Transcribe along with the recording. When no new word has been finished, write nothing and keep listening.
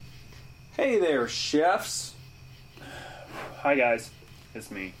Hey there, chefs. Hi guys,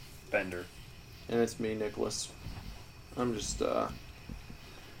 it's me, Bender. And it's me, Nicholas. I'm just,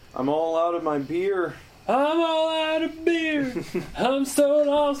 I'm all out of my beer. I'm all out of beer. I'm so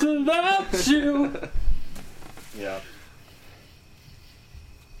lost without you. Yeah.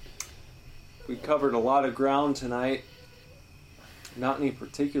 We covered a lot of ground tonight. Not any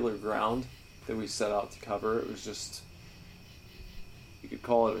particular ground that we set out to cover. It was just, you could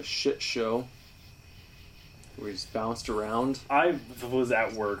call it a shit show. We just bounced around. I was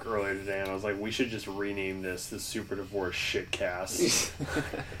at work earlier today and I was like, we should just rename this the Super Divorce Shitcast.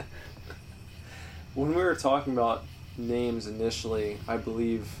 When we were talking about names initially, I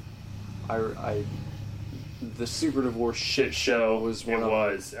believe the Super Divorce Shit Show was one of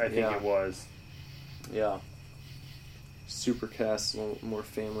them. I think it was. Yeah. Supercast, a little more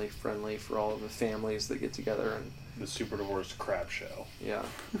family friendly for all of the families that get together. And the Super Divorce Crap Show. Yeah.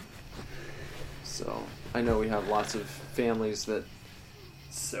 So, I know we have lots of families that...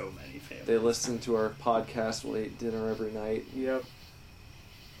 So many families. They listen to our podcast while they eat dinner every night. Yep.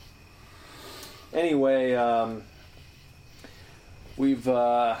 Anyway, we've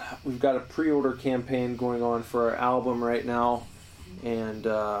got a pre-order campaign going on for our album right now, and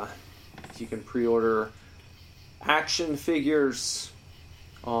you can pre-order action figures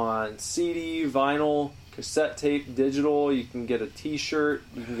on CD, vinyl, cassette tape, digital. You can get a t-shirt,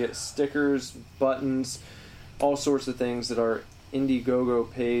 you can get stickers, buttons, all sorts of things at our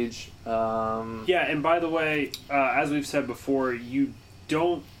Indiegogo page. Yeah, and by the way, as we've said before, we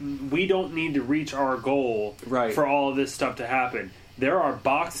don't need to reach our goal for all of this stuff to happen. There are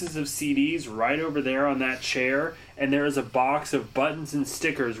boxes of CDs right over there on that chair, and there is a box of buttons and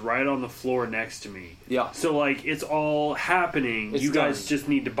stickers right on the floor next to me. Yeah. So, like, it's all happening. You guys just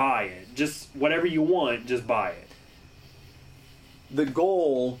need to buy it. Just whatever you want, just buy it. The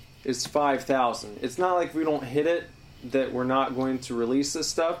goal is 5,000. It's not like if we don't hit it that we're not going to release this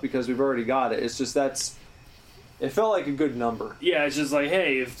stuff because we've already got it. It's just it felt like a good number. Yeah, it's just like,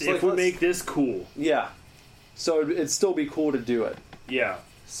 hey, if we make this cool. Yeah. So it'd still be cool to do it. Yeah.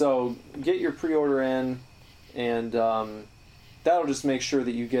 So get your pre-order in, and that'll just make sure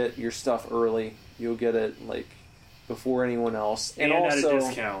that you get your stuff early. You'll get it, like, before anyone else. And also, at a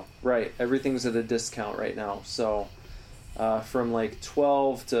discount. Right. Everything's at a discount right now. So from, like,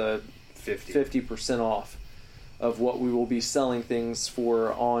 12 to 50% off of what we will be selling things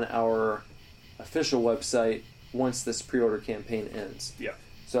for on our official website once this pre-order campaign ends. Yeah.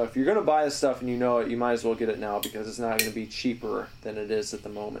 So if you're going to buy the stuff and you know it, you might as well get it now because it's not going to be cheaper than it is at the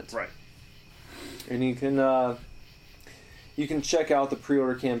moment. Right. And you can check out the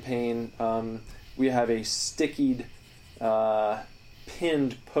pre-order campaign. We have a stickied,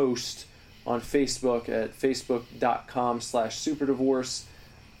 pinned post on Facebook at facebook.com/superdivorce.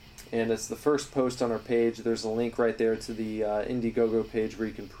 And it's the first post on our page. There's a link right there to the Indiegogo page where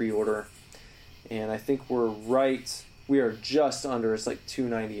you can pre-order. And I think we are just under, it's like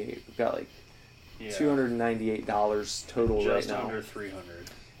 $298. We've got like $298 total right now. Just under $300.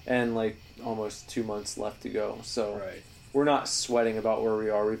 And like almost 2 months left to go. So we're not sweating about where we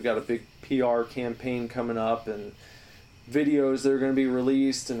are. We've got a big PR campaign coming up and videos that are going to be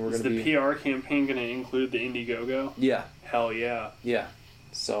released. And Is the PR campaign going to include the Indiegogo? Yeah. Hell yeah. Yeah.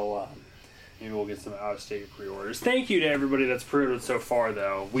 So maybe we'll get some out-of-state pre-orders. Thank you to everybody that's pre-ordered so far,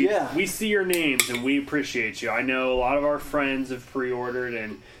 though. We see your names, and we appreciate you. I know a lot of our friends have pre-ordered,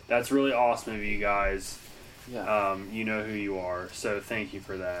 and that's really awesome of you guys. Yeah. You know who you are, so thank you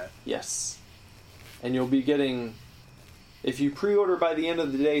for that. Yes. And you'll be getting... If you pre-order by the end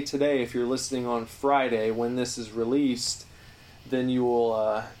of the day today, if you're listening on Friday when this is released, then you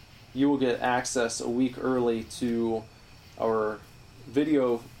will get access a week early to our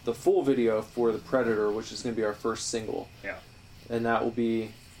video, the full video for The Predator, which is going to be our first single. Yeah. And that will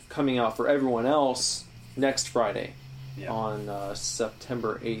be coming out for everyone else next Friday on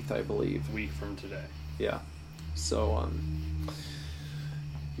September 8th, I believe. A week from today. Yeah. So,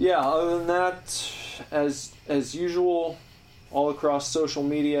 other than that, as usual, all across social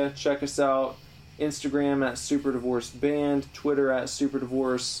media, check us out. Instagram at SuperDivorceBand, Twitter at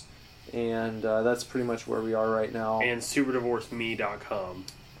SuperDivorce, and that's pretty much where we are right now. And SuperDivorceMe.com.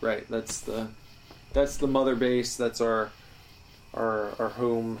 Right, that's the mother base. That's our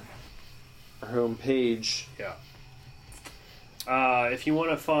home page. Yeah. If you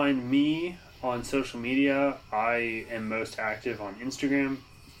want to find me on social media, I am most active on Instagram.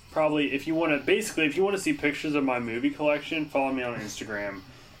 Probably, if you want to see pictures of my movie collection, follow me on Instagram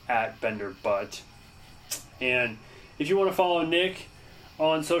at BenderButt. And if you want to follow Nick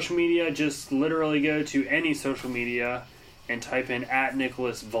on social media, just literally go to any social media and type in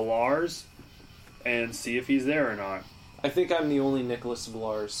 @NicholasVillars and see if he's there or not. I think I'm the only Nicholas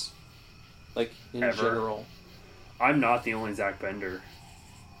Villars, like, in Ever. general. I'm not the only Zach Bender.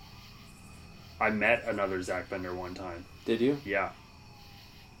 I met another Zach Bender one time. Did you? Yeah.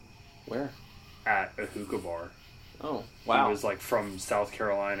 Where? At a hookah bar. Oh, wow. He was, like, from South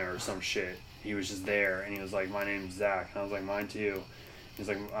Carolina or some shit. He was just there, and he was like, my name's Zach. And I was like, mine too. He's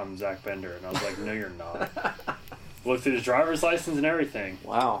like, I'm Zach Bender. And I was like, no, you're not. Looked at his driver's license and everything.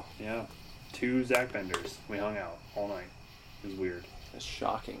 Wow. Yeah. 2 Zach Benders. We hung out all night. It was weird. That's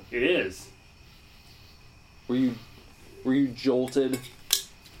shocking. It is. Were you jolted?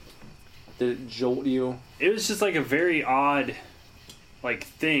 Did it jolt you? It was just like a very odd, like,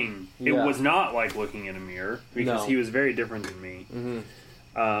 thing. It Yeah. was not like looking in a mirror because No. he was very different than me.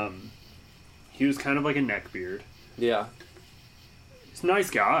 Mm-hmm. He was kind of like a neckbeard. Yeah. He's a nice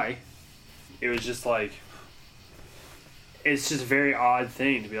guy. It was just like, it's just a very odd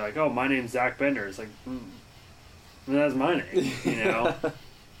thing to be like, oh, my name's Zach Bender. It's like, that's my name, you know?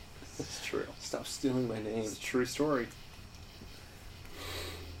 It's true. Stop stealing my name. It's a true story.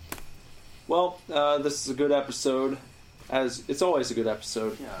 Well, this is a good episode, as it's always a good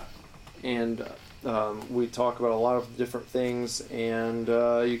episode. Yeah. And we talk about a lot of different things, and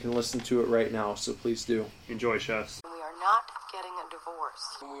you can listen to it right now, so please do. Enjoy, chefs. We are not getting a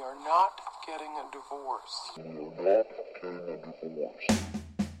divorce. We are not getting a divorce. We are not getting a divorce.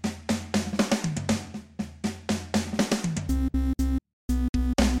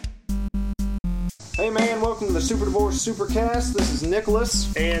 Hey man, welcome to the Super Divorce Supercast. This is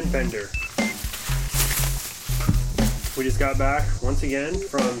Nicholas. And Bender. We just got back once again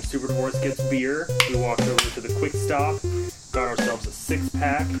from Super Divorce Gets Beer. We walked over to the Quick Stop, got ourselves a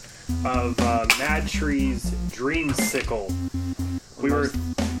 6-pack of Mad Tree's Dreamsicle. We were...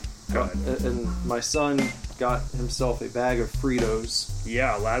 Go ahead. And my son got himself a bag of Fritos.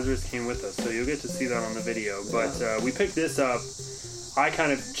 Yeah, Lazarus came with us, so you'll get to see that on the video. But we picked this up. I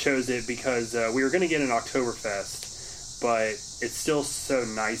kind of chose it because we were going to get an Oktoberfest, but it's still so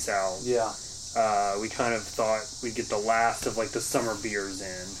nice out. Yeah. We kind of thought we'd get the last of, like, the summer beers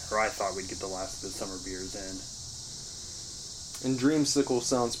in. Or I thought we'd get the last of the summer beers in. And Dreamsicle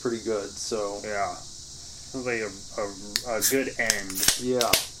sounds pretty good, so... Yeah. Sounds like a good end Yeah.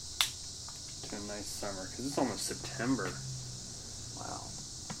 to a nice summer. Because it's almost September. Wow.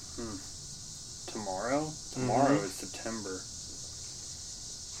 Tomorrow? Tomorrow is September.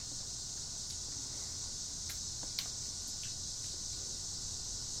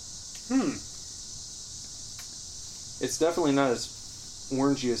 It's definitely not as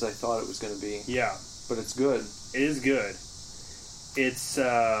orangey as I thought it was going to be. Yeah. But it's good. It is good. It's,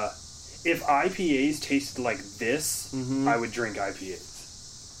 if IPAs tasted like this, I would drink IPAs.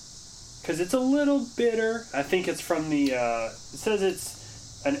 Because it's a little bitter. I think it's from the, it says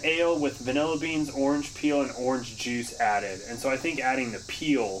it's an ale with vanilla beans, orange peel, and orange juice added. And so I think adding the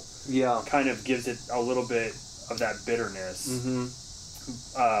peel kind of gives it a little bit of that bitterness.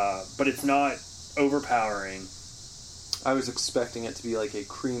 But it's not overpowering. I was expecting it to be like a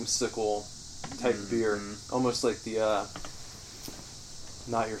creamsicle type beer. Almost like the,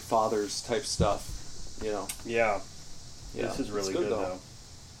 not your father's type stuff, you know. Yeah. Yeah. This is really It's good, though.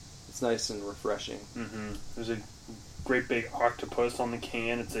 It's nice and refreshing. There's a great big octopus on the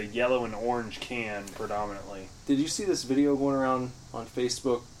can. It's a yellow and orange can, predominantly. Did you see this video going around on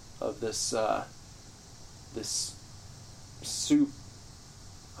Facebook of this, this soup?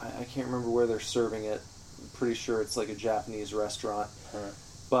 I can't remember where they're serving it. I'm pretty sure it's like a Japanese restaurant.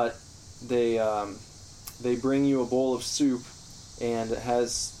 But they bring you a bowl of soup, and it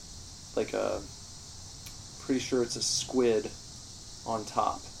has like pretty sure it's a squid on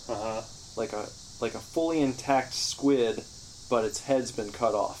top. Like a fully intact squid, but its head's been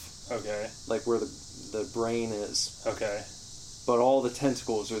cut off. Okay. Like where the brain is. Okay. But all the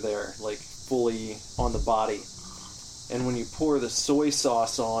tentacles are there, like fully on the body. And when you pour the soy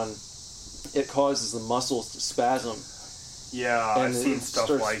sauce on, it causes the muscles to spasm. Yeah, And I've seen it stuff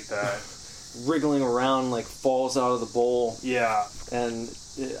starts like that. Wriggling around, like falls out of the bowl. Yeah. And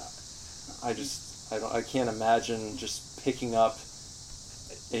I can't imagine just picking up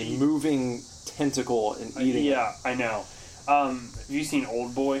a moving tentacle and eating it. Yeah, I know. Have you seen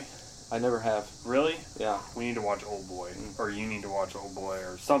Old Boy? I never have. Really? Yeah. We need to watch Old Boy. Or you need to watch Old Boy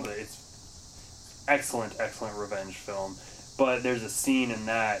or something. It's excellent revenge film. But there's a scene in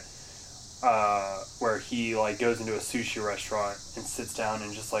that where he like goes into a sushi restaurant and sits down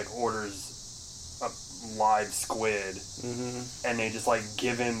and just like orders a live squid. And they just like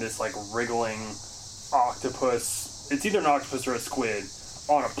give him this like wriggling octopus. It's either an octopus or a squid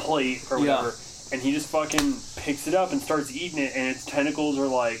on a plate or whatever. And he just fucking picks it up and starts eating it, and its tentacles are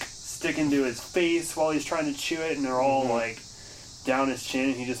like sticking to his face while he's trying to chew it, and they're all like down his chin,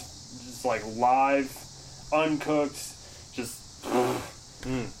 and he just like live, uncooked, just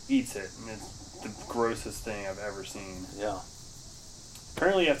eats it, and it's the grossest thing I've ever seen. Yeah.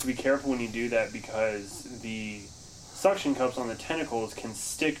 Apparently you have to be careful when you do that because the suction cups on the tentacles can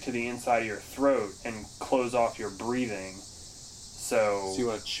stick to the inside of your throat and close off your breathing. So you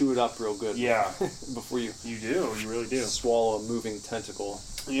want to chew it up real good. Yeah. Before you... You do. You really do. Swallow a moving tentacle.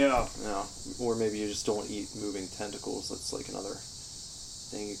 Yeah. Yeah. Or maybe you just don't eat moving tentacles. That's like another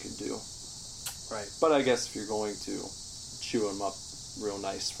thing you could do. Right. But I guess if you're going to chew them up real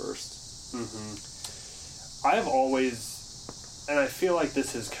nice first. Mm-hmm. I have always... And I feel like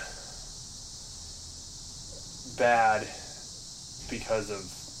this is bad because of,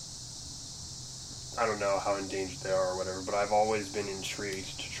 I don't know how endangered they are or whatever, but I've always been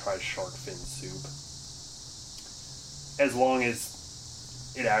intrigued to try shark fin soup. As long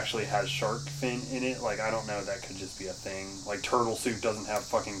as it actually has shark fin in it, like, I don't know, that could just be a thing. Like, turtle soup doesn't have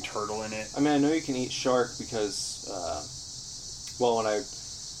fucking turtle in it. I mean, I know you can eat shark because,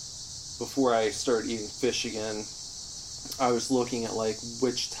 before I started eating fish again, I was looking at, like,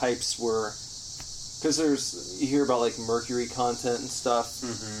 which types were... Because you hear about, like, mercury content and stuff.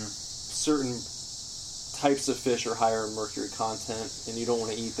 Mm-hmm. Certain types of fish are higher in mercury content, and you don't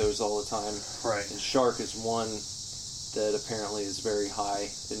want to eat those all the time. Right. And shark is one that apparently is very high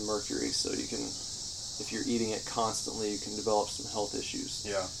in mercury, so you can... If you're eating it constantly, you can develop some health issues.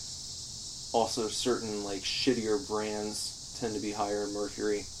 Yeah. Also, certain, like, shittier brands tend to be higher in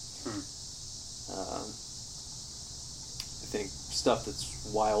mercury. I think stuff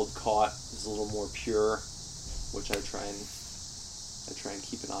that's wild caught is a little more pure, which I try and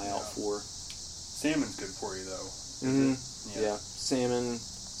keep an eye out for. Salmon's good for you, though. Yeah, salmon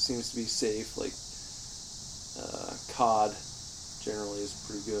seems to be safe. Like cod generally is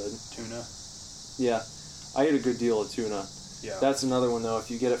pretty good. Tuna. Yeah, I eat a good deal of tuna. Yeah, that's another one though. If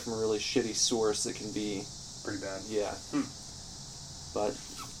you get it from a really shitty source, it can be pretty bad. Yeah, but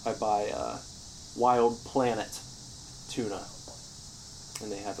I buy Wild Planet tuna,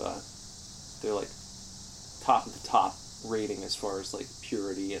 and they're like top of the top rating as far as like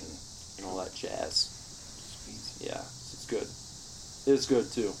purity and all that jazz. Sweet. Yeah, it's good. It's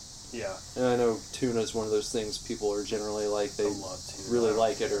good too. Yeah. And I know tuna is one of those things people are generally like they love tuna. really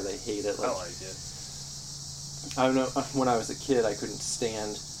like it or they hate it. Like, I like it. I don't know. When I was a kid, I couldn't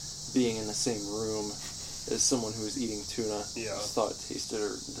stand being in the same room as someone who was eating tuna. Yeah. I just thought it tasted, or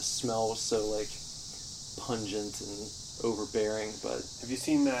the smell was so like pungent and overbearing. But have you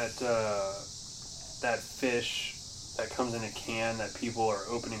seen that that fish that comes in a can that people are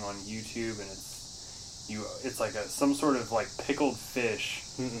opening on YouTube, and it's like some sort of like pickled fish,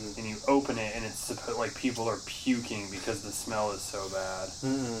 and you open it and it's like people are puking because the smell is so bad.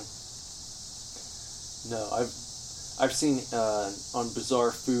 No, I've seen on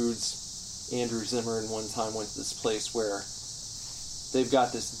Bizarre Foods, Andrew Zimmern one time went to this place where they've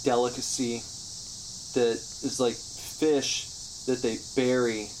got this delicacy that is like fish that they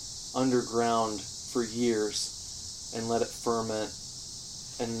bury underground for years and let it ferment,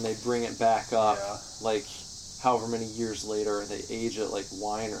 and they bring it back up like however many years later. They age it like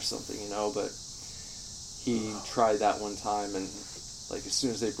wine or something, but he tried that one time, and like as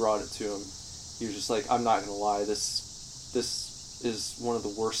soon as they brought it to him, he was just like, I'm not gonna lie, this is one of the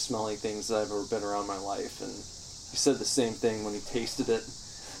worst smelling things that I've ever been around in my life. And he said the same thing when he tasted it.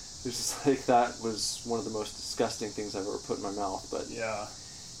 It was just like, that was one of the most disgusting things I've ever put in my mouth. But yeah,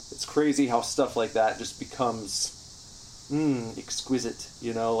 it's crazy how stuff like that just becomes exquisite,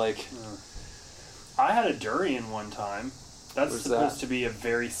 like... I had a durian one time. That's supposed to be a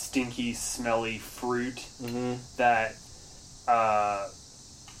very stinky, smelly fruit that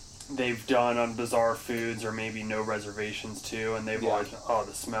they've done on Bizarre Foods or maybe No Reservations too, and they've always,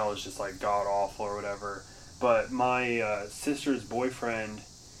 the smell is just like god awful or whatever. But my sister's boyfriend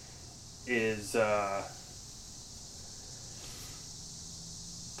is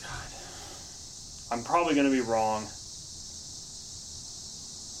I'm probably gonna be wrong.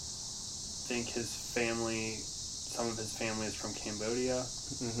 I think some of his family is from Cambodia.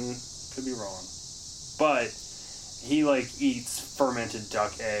 Could be wrong, but he like eats fermented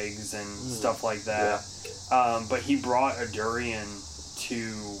duck eggs and stuff like that. But he brought a durian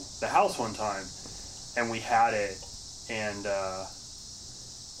to the house one time, and we had it, and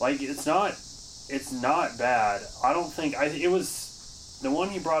like it's not bad. I don't think it was. The one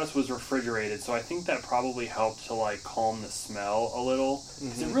he brought us was refrigerated, so I think that probably helped to like calm the smell a little,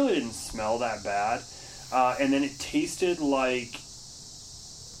 because it really didn't smell that bad. And then it tasted like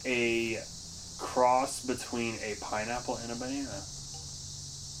a cross between a pineapple and a banana.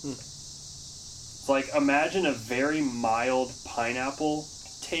 Like, imagine a very mild pineapple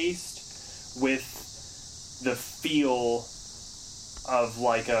taste with the feel of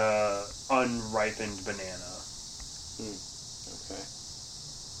like a unripened banana. Okay.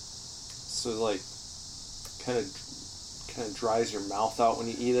 So like, kind of dries your mouth out when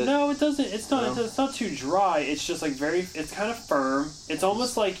you eat it. No, it doesn't. It's not. No? It's not too dry. It's just like very. It's kind of firm. It's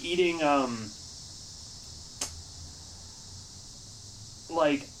almost like eating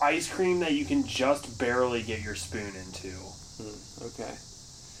like ice cream that you can just barely get your spoon into. Okay.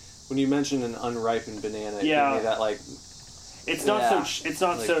 When you mentioned an unripened banana, it yeah, gave me that like. It's not so. It's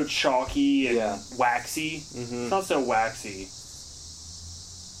not like, so chalky and waxy. Mm-hmm. It's not so waxy.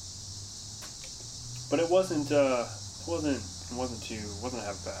 But it wasn't. Wasn't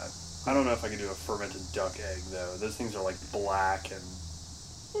half bad. I don't know if I could do a fermented duck egg though. Those things are like black and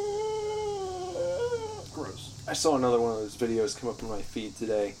gross. I saw another one of those videos come up in my feed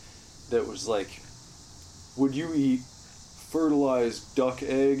today that was like, would you eat fertilized duck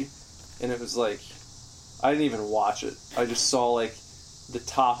egg? And it was like, I didn't even watch it. I just saw like the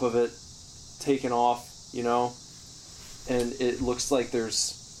top of it taken off, you know, and it looks like there's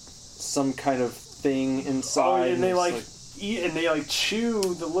some kind of thing inside. Oh, and they like eat and they like chew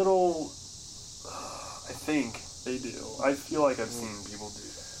the little. I think they do. I feel like I've seen people do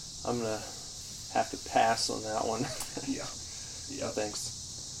that. I'm gonna have to pass on that one. Yeah. No, thanks.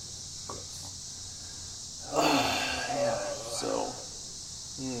 Yeah.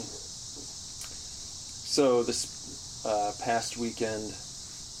 So this past weekend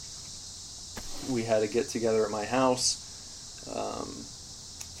we had a get together at my house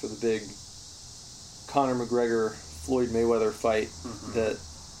for the big Conor McGregor Floyd Mayweather fight. Mm-hmm. That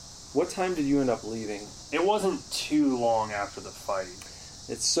what time did you end up leaving? It wasn't too long after the fight.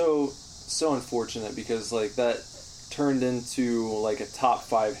 It's so unfortunate because like that turned into like a top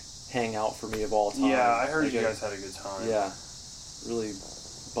 5 hangout for me of all time. Yeah, I heard you guys had a good time. Yeah, really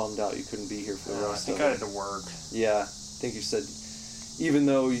bummed out you couldn't be here for the rest of it. I think I had to work. Yeah, I think you said, even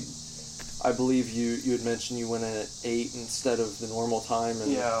though I believe you had mentioned you went in at 8 instead of the normal time,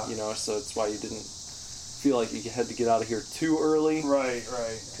 and you know, so it's why you didn't feel like you had to get out of here too early. Right.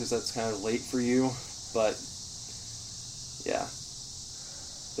 Because that's kind of late for you, but yeah,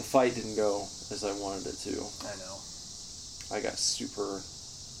 the fight didn't go as I wanted it to. I know. I got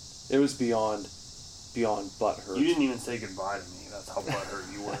it was beyond butthurt. You didn't even say goodbye to me. That's how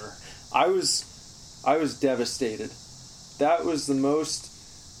butthurt you were. I was devastated. That was the most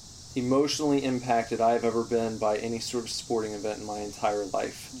emotionally impacted I've ever been by any sort of sporting event in my entire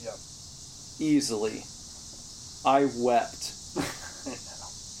life. Yep. Easily. I wept.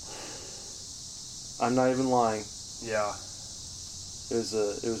 I'm not even lying. Yeah. It was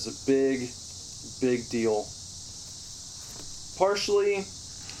a big deal. Partially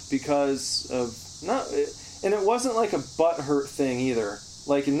because of and it wasn't like a butthurt thing either.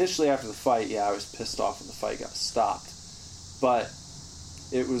 Like initially after the fight, yeah, I was pissed off when the fight got stopped. But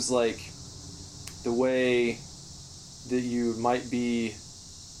it was like the way that you might be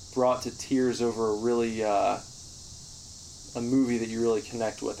brought to tears over a really a movie that you really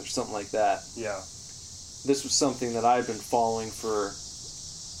connect with or something like that. Yeah. This was something that I've been following for,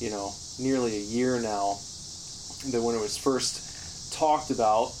 you know, nearly a year now. That when it was first talked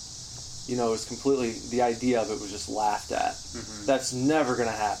about, you know, it was completely, the idea of it was just laughed at. Mm-hmm. That's never going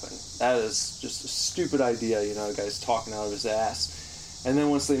to happen. That is just a stupid idea, you know, the guy's talking out of his ass. And then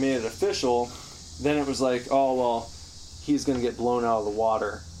once they made it official, then it was like, oh, well, he's going to get blown out of the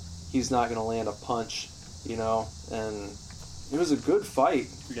water. He's not going to land a punch, you know, and it was a good fight.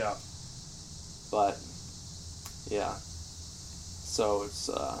 Yeah. But, yeah. So it's,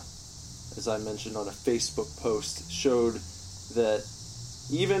 as I mentioned on a Facebook post, showed that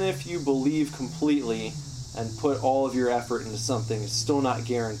even if you believe completely and put all of your effort into something, it's still not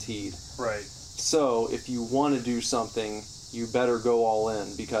guaranteed. Right. So if you want to do something, you better go all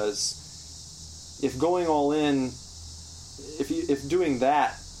in, because if going all in, if doing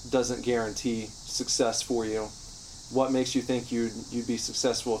that doesn't guarantee success for you, what makes you think you'd be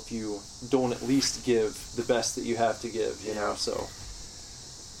successful if you don't at least give the best that you have to give, you know? So,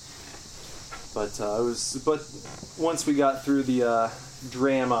 but once we got through the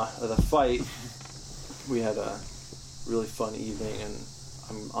drama of the fight, we had a really fun evening, and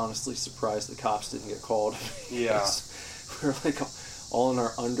I'm honestly surprised the cops didn't get called. Yeah. We were like all in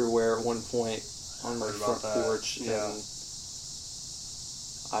our underwear at one point on my front porch, yeah. And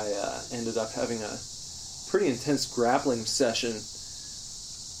I ended up having a pretty intense grappling session.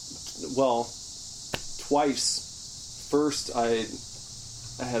 Well, twice. First, I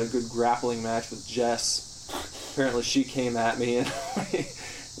I had a good grappling match with Jess. Apparently she came at me, and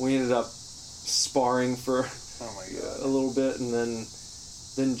we ended up sparring for a little bit, and then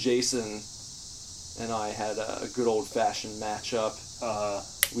Jason and I had a good old-fashioned matchup.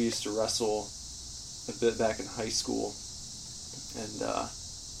 We used to wrestle a bit back in high school, and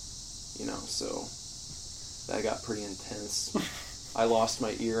so that got pretty intense. I lost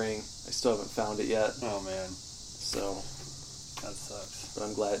my earring. I still haven't found it yet. Oh man. So that sucks. But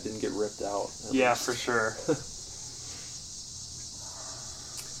I'm glad it didn't get ripped out. Yeah, for sure.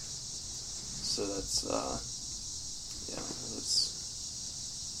 So that's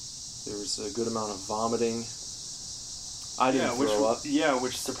there was a good amount of vomiting. I didn't throw up. Yeah,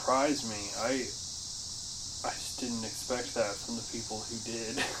 which surprised me. I just didn't expect that from the people who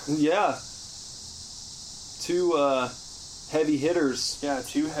did. Yeah. 2 heavy hitters. Yeah,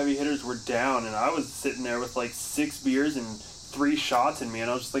 2 heavy hitters were down, and I was sitting there with like 6 beers and 3 shots in me, and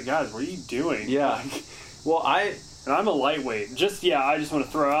I was just like, guys, what are you doing? Yeah. Like, well, and I'm a lightweight. I just want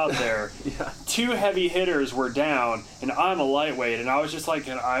to throw out there. Yeah. 2 heavy hitters were down, and I'm a lightweight, and I was just like,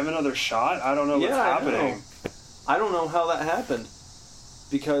 I have another shot? I don't know what's happening. I don't know how that happened.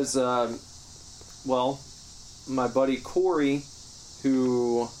 Because, my buddy Corey,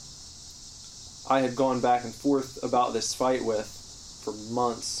 who I had gone back and forth about this fight with for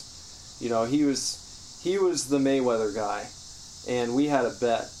months, he was the Mayweather guy, and we had a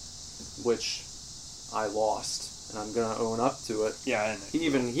bet, which I lost. And I'm gonna own up to it. Yeah, he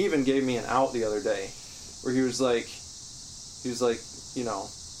even gave me an out the other day, where he was like,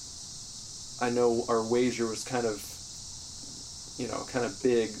 I know our wager was kind of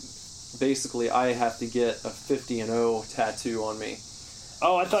big. Basically, I have to get a 50-0 tattoo on me.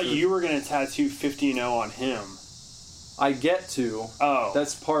 Oh, I thought you were gonna tattoo 50-0 on him. I get to. Oh,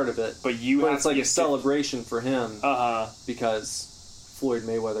 that's part of it. But it's like a celebration for him. Because Floyd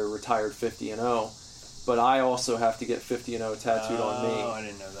Mayweather retired 50-0. But I also have to get 50-0 tattooed on me. Oh, I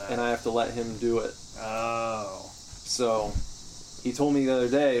didn't know that. And I have to let him do it. Oh. So, he told me the other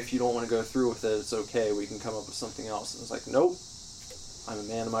day, if you don't want to go through with it, it's okay. We can come up with something else. And I was like, nope. I'm a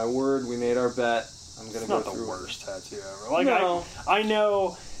man of my word. We made our bet. I'm going to go through. It's not the worst tattoo ever. Like,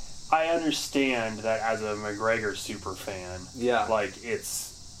 no. I understand that as a McGregor super fan. Yeah. Like,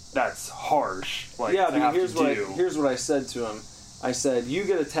 that's harsh. Like, yeah, but here's what I said to him. I said, you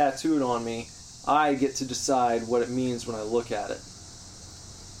get a tattooed on me. I get to decide what it means when I look at it.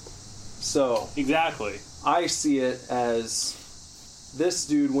 So exactly, I see it as this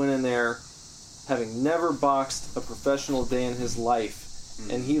dude went in there having never boxed a professional day in his life,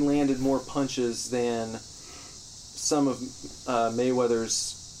 and he landed more punches than some of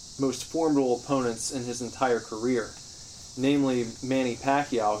Mayweather's most formidable opponents in his entire career, namely Manny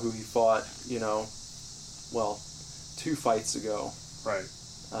Pacquiao, who he fought, 2 fights ago. Right.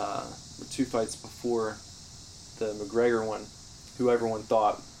 2 fights before the McGregor one, who everyone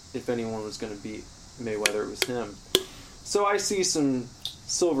thought, if anyone was going to beat Mayweather, it was him. So I see some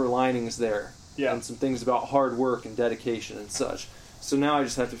silver linings there, and some things about hard work and dedication and such. So now I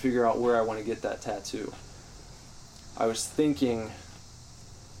just have to figure out where I want to get that tattoo. I was thinking...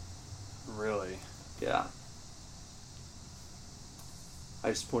 Really? Yeah. I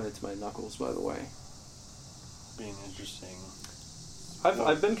just pointed to my knuckles, by the way. Being interesting.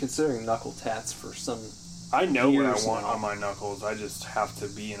 I've been considering knuckle tats for some I know what I years want now. on my knuckles. I just have to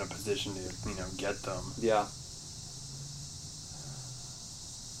be in a position to, get them. Yeah.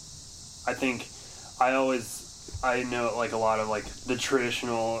 I think I know like a lot of like the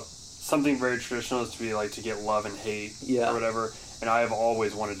traditional, something very traditional is to be like to get love and hate or whatever. And I have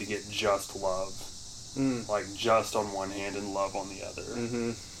always wanted to get just love. Like just on one hand and love on the other.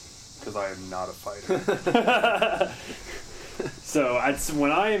 Because I am not a fighter. So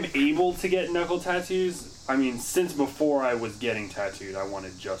when I am able to get knuckle tattoos, I mean, since before I was getting tattooed, I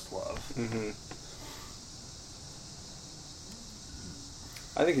wanted just love.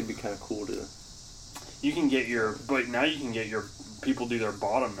 I think it'd be kind of cool to... But now you can get people do their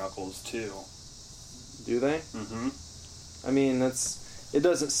bottom knuckles too. Do they? I mean, it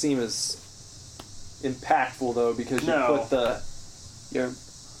doesn't seem as impactful though, because you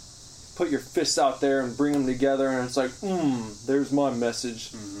put your fists out there and bring them together, and it's like, there's my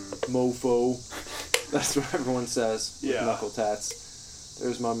message, mofo. That's what everyone says with knuckle tats.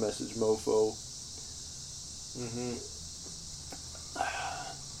 There's my message, mofo.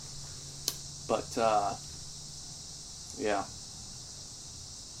 But, yeah.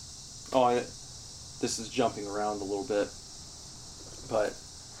 This is jumping around a little bit, but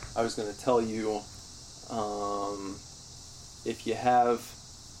I was going to tell you, if you have,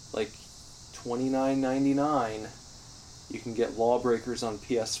 like, $29.99, You can get Lawbreakers on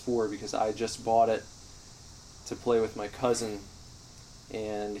PS4 because I just bought it to play with my cousin,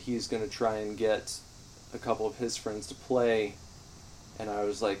 and he's going to try and get a couple of his friends to play. And I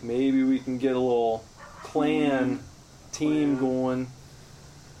was like, maybe we can get a little clan team going.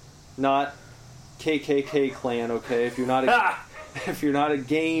 Not KKK clan, okay? If you're not a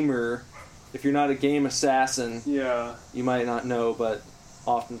gamer, if you're not a game assassin, you might not know, but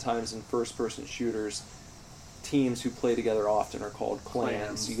oftentimes in first-person shooters, teams who play together often are called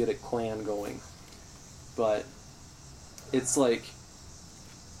clans. You get a clan going. But it's like,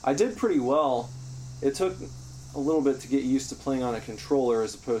 I did pretty well. It took a little bit to get used to playing on a controller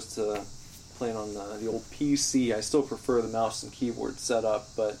as opposed to playing on the old PC. I still prefer the mouse and keyboard setup,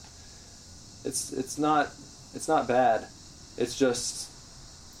 but it's not bad. It's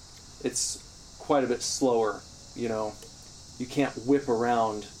just, it's quite a bit slower, you know. You can't whip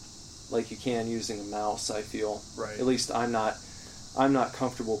around like you can using a mouse, I feel. Right. At least I'm not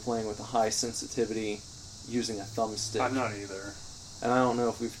comfortable playing with a high sensitivity using a thumbstick. I'm not either. And I don't know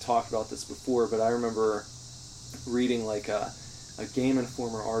if we've talked about this before, but I remember reading like a Game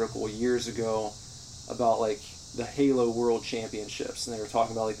Informer article years ago about like the Halo World Championships, and they were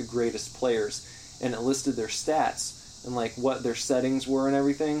talking about like the greatest players, and it listed their stats and like what their settings were and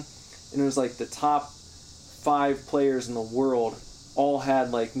everything, and it was like the top 5 players in the world all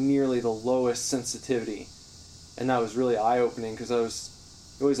had like nearly the lowest sensitivity, and that was really eye-opening because I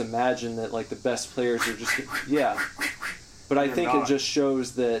always imagined that like the best players are just but I think it just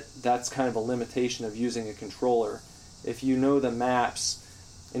shows that that's kind of a limitation of using a controller. If you know the maps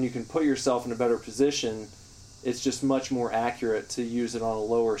and you can put yourself in a better position, it's just much more accurate to use it on a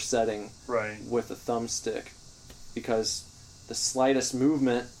lower setting with a thumbstick, because the slightest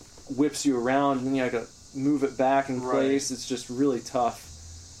movement whips you around and you have to move it back in place. It's just really tough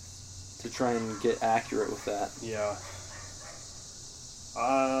to try and get accurate with that. Yeah.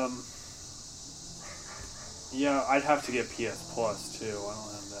 Yeah, I'd have to get PS Plus too. I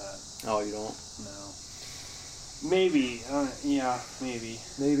don't have that. Oh, you don't? No. Maybe. Maybe.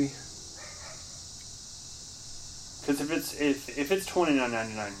 Maybe. Because if it's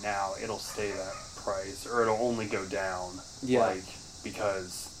 $29.99 now, it'll stay that price, or it'll only go down. Yeah. Like,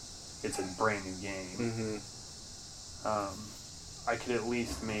 because it's a brand new game. I could at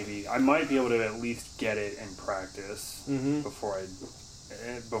least I might be able to at least get it in practice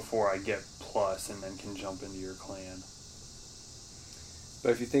before I get Plus and then can jump into your clan.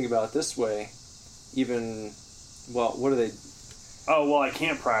 But if you think about it this way, what are they? Oh, well, I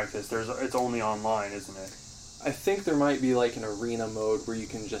can't practice. It's only online, isn't it? I think there might be like an arena mode where you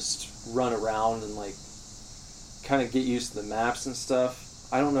can just run around and like kind of get used to the maps and stuff.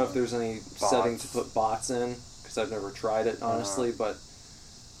 I don't know if there's any setting to put bots in, because I've never tried it, honestly, but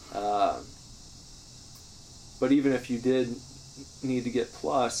even if you did need to get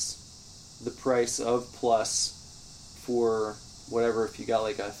Plus, the price of Plus for whatever, if you got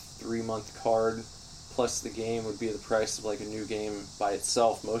like a 3-month card plus the game, would be the price of like a new game by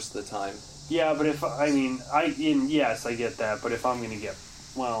itself most of the time. Yeah, but yes, I get that, but if I'm going to get,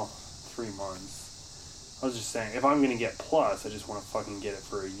 3 months, I was just saying, if I'm going to get Plus, I just want to fucking get it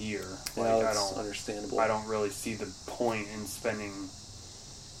for a year. Yeah, that's understandable. I don't really see the point in spending,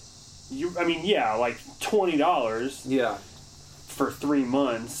 like $20. Yeah. For 3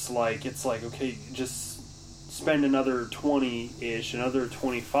 months, like, it's like, okay, just spend another 20-ish, another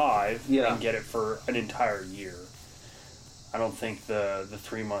 25, and get it for an entire year. I don't think the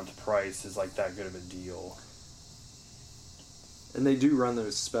 3-month price is like that good of a deal. And they do run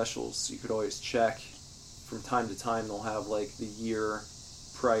those specials. You could always check from time to time. They'll have like the year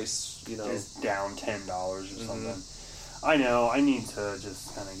price, is down $10 or something. I know. I need to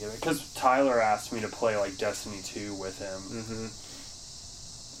just kind of give it, because Tyler asked me to play like Destiny 2 with him.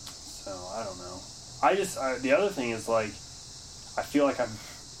 So I don't know. The other thing is, like, I feel like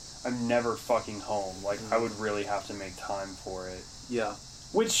I'm never fucking home. Like, I would really have to make time for it. Yeah.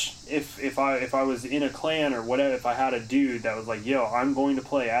 Which, if I was in a clan or whatever, if I had a dude that was like, yo, I'm going to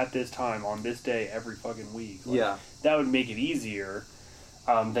play at this time on this day every fucking week. Like, that would make it easier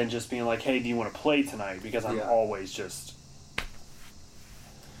than just being like, hey, do you want to play tonight? Because I'm always just...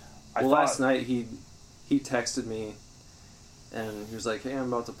 last night he texted me and he was like, hey, I'm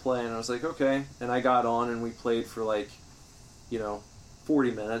about to play, and I was like, okay, and I got on and we played for like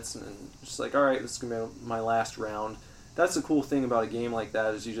 40 minutes, and just like, all right, this is gonna be my last round. That's the cool thing about a game like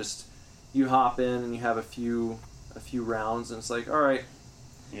that, is you hop in and you have a few rounds, and it's like, all right.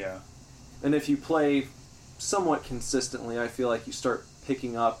 Yeah. And if you play somewhat consistently, I feel like you start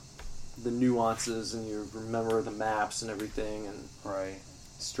picking up the nuances and you remember the maps and everything, and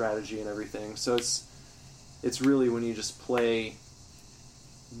strategy and everything. So it's really when you just play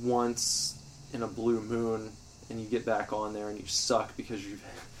once in a blue moon and you get back on there and you suck because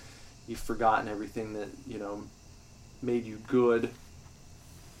you've forgotten everything that, you know, made you good.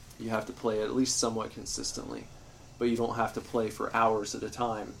 You have to play it at least somewhat consistently, but you don't have to play for hours at a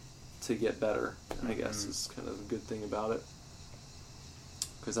time to get better, I guess is kind of the good thing about it.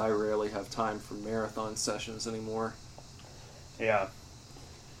 Because I rarely have time for marathon sessions anymore. Yeah.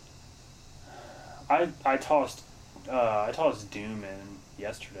 I tossed Doom in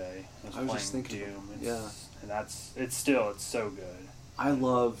yesterday. I was just thinking Doom. Yeah. And it's so good. I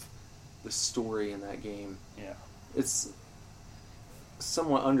love the story in that game. Yeah. It's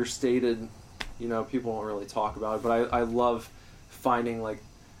somewhat understated, you know, people don't really talk about it, but I love finding, like,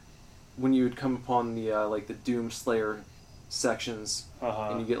 when you would come upon the like the Doom Slayer sections,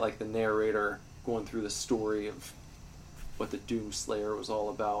 and you get like the narrator going through the story of what the Doom Slayer was all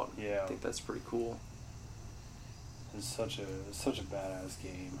about. Yeah, I think that's pretty cool. It's such a badass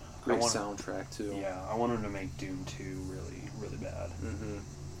game. Great soundtrack too. Yeah, I want him to make Doom 2 really, really bad. Mm-hmm.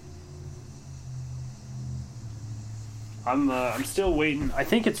 I'm still waiting. I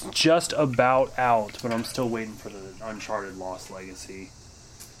think it's just about out, but I'm still waiting for the Uncharted Lost Legacy.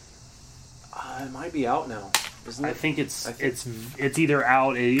 It might be out now, isn't it? I think it's either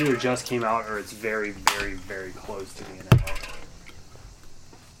out. It either just came out or it's very, very, very close to being out.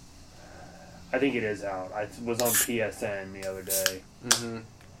 I think it is out. I was on PSN the other day. Mm-hmm.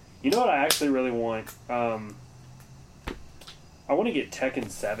 You know what I actually really want? I want to get Tekken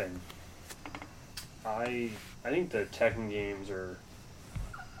 7. I think the Tekken games are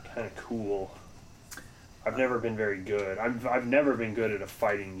kind of cool. I've never been very good. I've never been good at a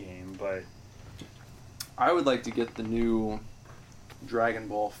fighting game, but I would like to get the new Dragon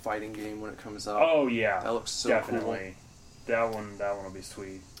Ball fighting game when it comes out. Oh yeah, that looks so definitely cool. That one will be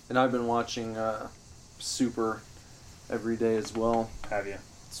sweet. And I've been watching Super every day as well. Have you?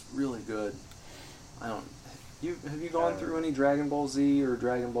 It's really good. Have you gone through any Dragon Ball Z or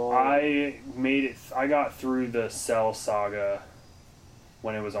Dragon Ball? I got through the Cell Saga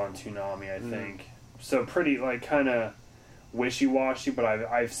when it was on Toonami, I think. So pretty, like, kind of wishy-washy, but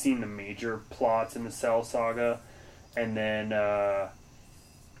I've seen the major plots in the Cell Saga. And then I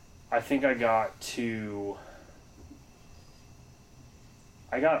think I got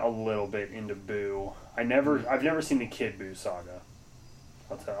a little bit into Boo. I've never seen the Kid Buu saga.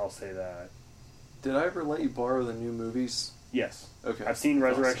 I'll say that. Did I ever let you borrow the new movies? Yes. Okay. I've seen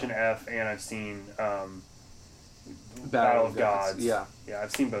Resurrection F and I've seen Battle of Gods. Yeah. Yeah,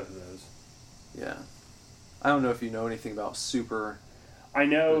 I've seen both of those. Yeah. I don't know if you know anything about Super. I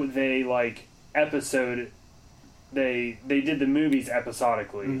know they did the movies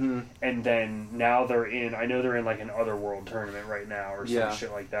episodically, and then now they're in like an Otherworld tournament right now or some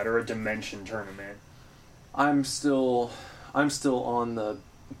shit like that, or a Dimension tournament. I'm still on the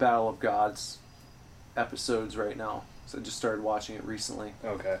Battle of Gods episodes right now. So I just started watching it recently.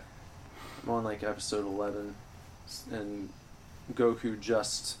 Okay. I'm on like episode 11, and Goku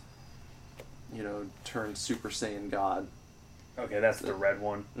just, turned Super Saiyan God. Okay, that's the red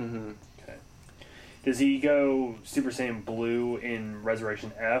one. Mm-hmm. Okay. Does he go Super Saiyan Blue in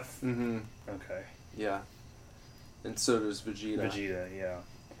Resurrection F? Mm-hmm. Okay. Yeah. And so does Vegeta. Vegeta,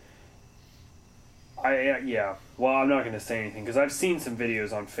 yeah. Well, I'm not going to say anything because I've seen some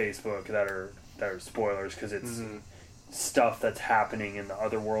videos on Facebook that are spoilers because it's stuff that's happening in the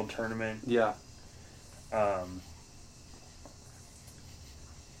Otherworld tournament. Yeah.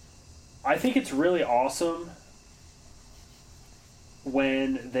 I think it's really awesome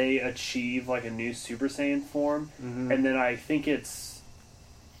when they achieve like a new Super Saiyan form, and then I think it's...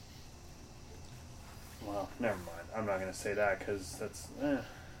 Well, never mind. I'm not going to say that because that's...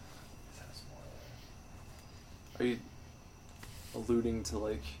 Are you alluding to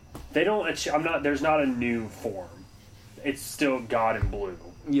like... They don't achieve... There's not a new form. It's still God in Blue.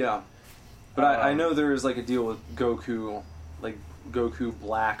 Yeah. But I know there is like a deal with Goku, like Goku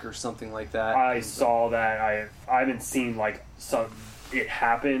Black or something like that. I saw that. I haven't seen like it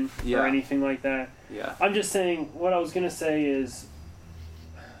happen or anything like that. Yeah. I'm just saying, what I was going to say is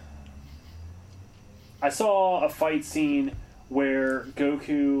I saw a fight scene where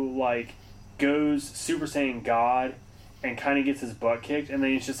Goku like goes Super Saiyan God and kind of gets his butt kicked, and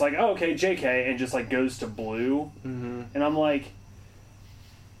then he's just like, oh, okay, JK, and just like goes to blue. Mm-hmm. And I'm like,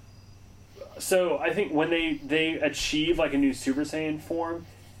 so I think when they achieve like a new Super Saiyan form,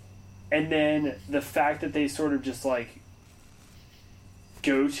 and then the fact that they sort of just like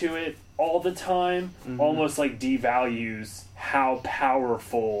go to it all the time almost like devalues how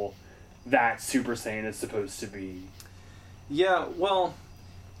powerful that Super Saiyan is supposed to be. Yeah, well,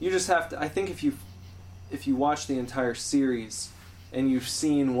 you just have to... I think if you if you watch the entire series and you've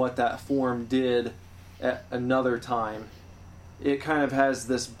seen what that form did at another time, it kind of has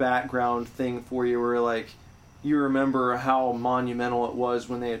this background thing for you where, like, you remember how monumental it was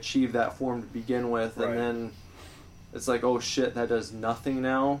when they achieved that form to begin with, and then it's like, oh shit, that does nothing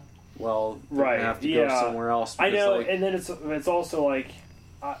now. Well, they're gonna have to go somewhere else. I know, like, and then it's also like,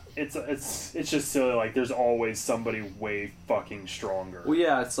 it's just silly. Like, there's always somebody way fucking stronger. Well,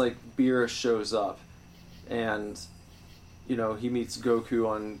 yeah, it's like Beerus shows up, and you know he meets Goku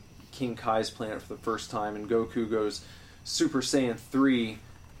on King Kai's planet for the first time, and Goku goes Super Saiyan 3,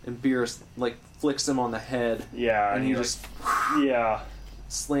 and Beerus like flicks him on the head. Yeah, and he just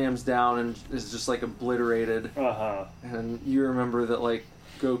slams down and is just like obliterated. And you remember that like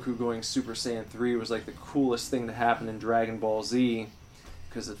Goku going Super Saiyan 3 was like the coolest thing to happen in Dragon Ball Z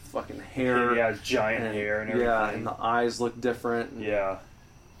because of fucking hair. Yeah, giant hair and everything. Yeah, and the eyes look different.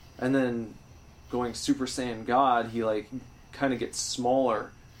 And then going Super Saiyan God, he like kind of gets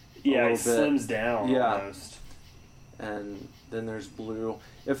smaller. Yeah, he slims down almost. And then there's Blue.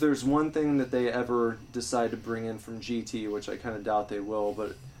 If there's one thing that they ever decide to bring in from GT, which I kind of doubt they will,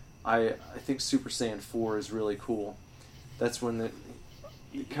 but I think Super Saiyan 4 is really cool. That's when they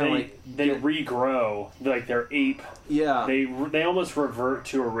regrow, like their ape. Yeah. They almost revert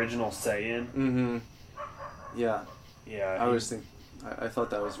to original Saiyan. Mm-hmm. Yeah. Yeah. I thought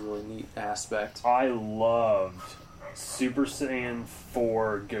that was a really neat aspect. I loved Super Saiyan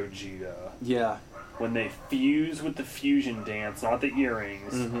 4 Gogeta. Yeah. When they fuse with the fusion dance, not the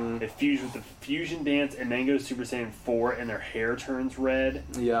earrings, they fuse with the fusion dance and then go Super Saiyan 4 and their hair turns red.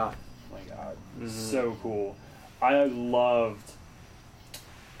 Yeah. Oh my god. So cool. I loved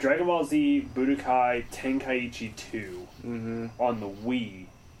Dragon Ball Z Budokai Tenkaichi 2 on the Wii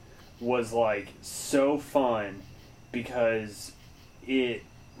was like so fun because it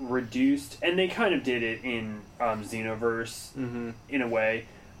reduced, and they kind of did it in Xenoverse in a way,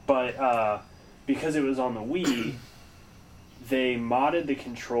 but because it was on the Wii, they modded the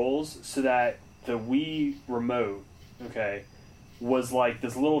controls so that the Wii remote, was like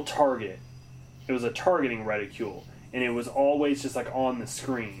this little target. It was a targeting reticule, and it was always just like on the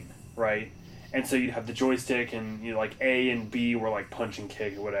screen, right? And so you'd have the joystick, and you know, like A and B were like punch and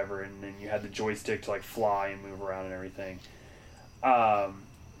kick or whatever, and then you had the joystick to like fly and move around and everything.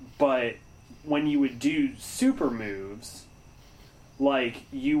 But when you would do super moves, like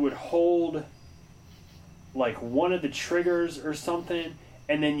you would hold like one of the triggers or something,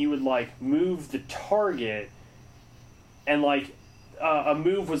 and then you would like move the target, and like a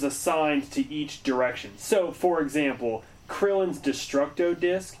move was assigned to each direction. So, for example, Krillin's Destructo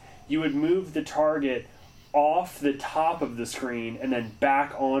Disc, you would move the target off the top of the screen and then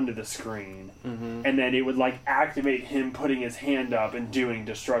back onto the screen, and then it would like activate him putting his hand up and doing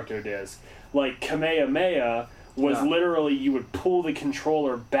Destructo Disc. Like Kamehameha was literally you would pull the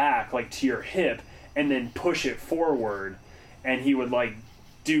controller back like to your hip and then push it forward, and he would like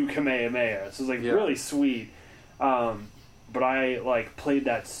do Kamehameha. So it was like really sweet. But I like played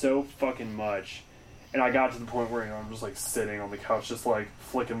that so fucking much, and I got to the point where I'm just like sitting on the couch, just like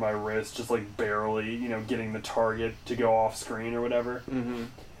flicking my wrist, just like barely, getting the target to go off screen or whatever.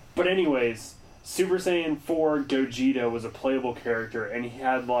 But anyways, Super Saiyan 4 Gogeta was a playable character, and he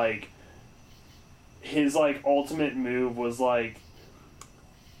had like his like ultimate move was like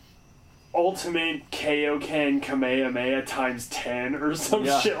Ultimate Kaioken Kamehameha times 10 or some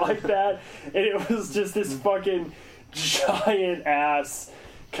shit like that, and it was just this fucking giant ass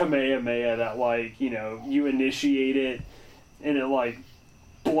Kamehameha that like you initiate it and it like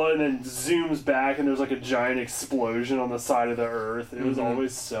blood and then zooms back and there's like a giant explosion on the side of the earth. It was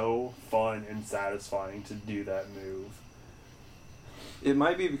always so fun and satisfying to do that move. It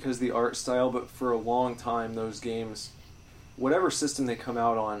might be because of the art style, but for a long time those games, whatever system they come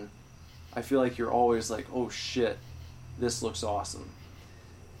out on, I feel like you're always like, oh shit, this looks awesome.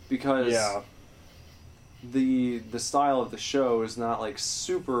 Because the style of the show is not like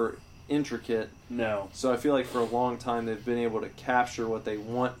super intricate. No. So I feel like for a long time they've been able to capture what they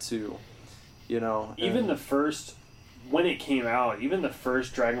want to, Even the first, when it came out, even the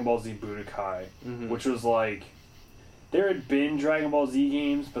first Dragon Ball Z Budokai, which was like, there had been Dragon Ball Z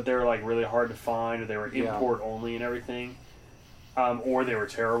games, but they were like really hard to find, or they were import only and everything. Or they were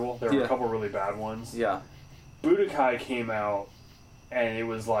terrible. There were a couple really bad ones. Yeah. Budokai came out, and it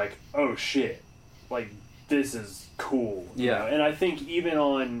was like, oh shit, like this is cool. Yeah. And I think even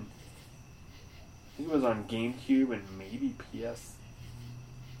on, I think it was on GameCube and maybe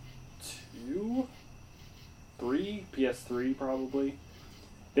PS3 probably.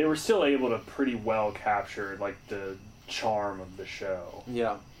 They were still able to pretty well capture like the charm of the show.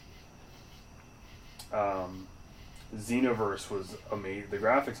 Yeah. Xenoverse was amazing. The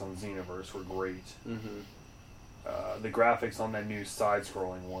graphics on Xenoverse were great. The graphics on that new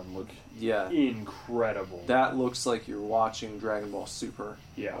side-scrolling one look incredible. That looks like you're watching Dragon Ball Super.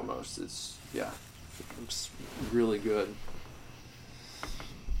 Yeah. Almost. It looks really good.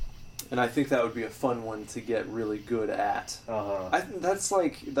 And I think that would be a fun one to get really good at. That's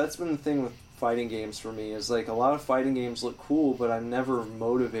been the thing with fighting games for me, is like a lot of fighting games look cool, but I'm never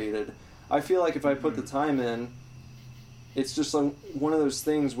motivated. I feel like if I put the time in, it's just like one of those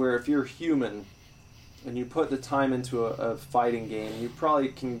things where if you're human and you put the time into a fighting game, you probably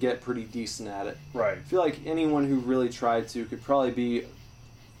can get pretty decent at it. Right. I feel like anyone who really tried to could probably be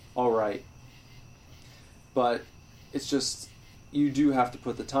alright. But it's just, you do have to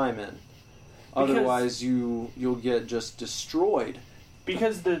put the time in. Otherwise, you'll get just destroyed.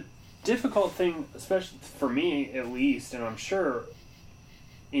 Because the difficult thing, especially for me at least, and I'm sure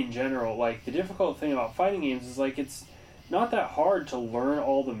in general, like, the difficult thing about fighting games is, like, it's not that hard to learn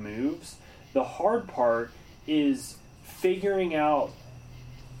all the moves. The hard part is figuring out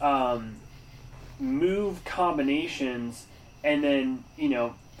move combinations, and then,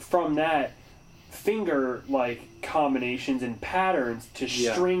 from that, finger, like, combinations and patterns to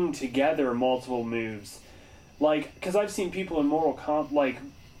string together multiple moves. Like, because I've seen people in Mortal Kombat, like,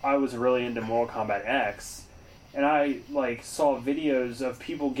 I was really into Mortal Kombat X, and I, like, saw videos of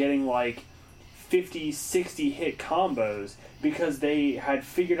people getting, like, 50, 60 hit combos because they had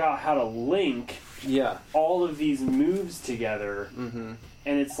figured out how to link all of these moves together. And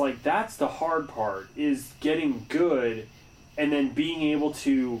it's like, that's the hard part, is getting good and then being able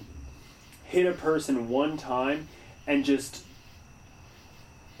to hit a person one time and just...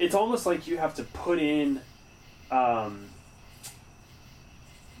 It's almost like you have to put in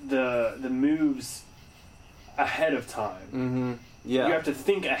the moves ahead of time. You have to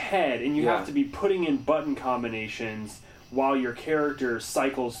think ahead, and you have to be putting in button combinations while your character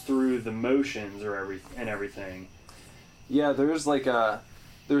cycles through the motions and everything. Yeah, there's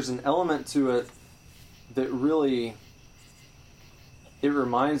an element to it that really, it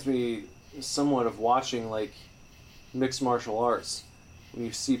reminds me somewhat of watching, like, mixed martial arts. When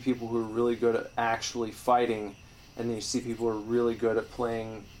you see people who are really good at actually fighting, and then you see people who are really good at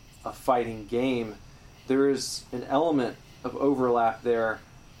playing a fighting game, there is an element of overlap there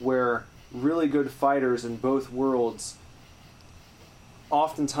where really good fighters in both worlds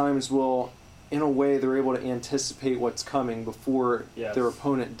oftentimes will, in a way, they're able to anticipate what's coming before their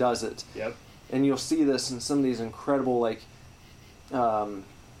opponent does it. And you'll see this in some of these incredible, like, counter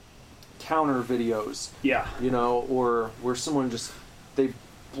videos. Or where someone they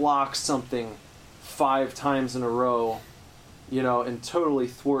block something 5 times in a row, and totally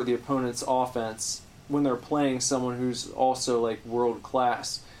thwart the opponent's offense when they're playing someone who's also, like, world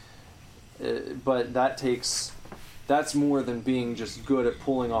class. But that's more than being just good at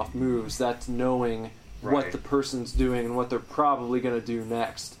pulling off moves. That's knowing what the person's doing and what they're probably going to do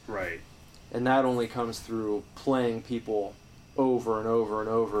next. And that only comes through playing people over and over and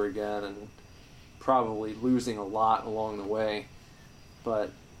over again, and probably losing a lot along the way.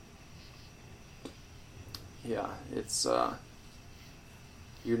 But it's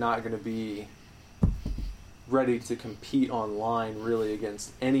you're not going to be ready to compete online really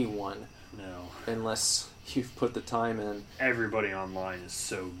against anyone. No. Unless you've put the time in. Everybody online is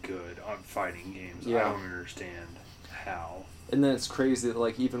so good on fighting games. I don't understand how. And then it's crazy that,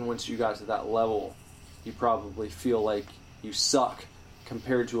 like, even once you got to that level, you probably feel like you suck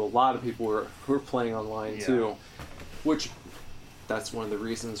compared to a lot of people who are playing online too. Which, that's one of the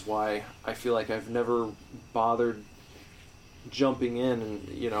reasons why I feel like I've never bothered jumping in and,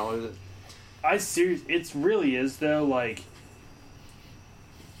 it really is, though, like,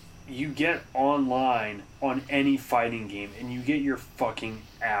 you get online on any fighting game and you get your fucking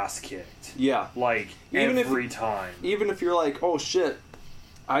ass kicked. Like, every time. Even if you're like, oh shit,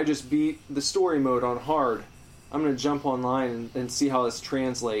 I just beat the story mode on hard, I'm going to jump online and see how this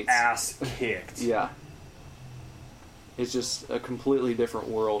translates. Ass kicked. It's just a completely different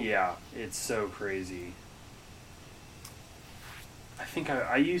world. It's so crazy. I think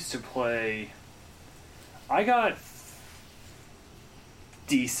I used to play... I got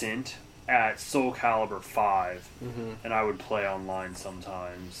decent at Soul Calibur 5, and I would play online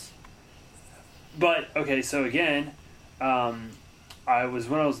sometimes. But, okay, so again, when I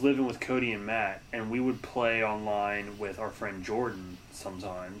was living with Cody and Matt, and we would play online with our friend Jordan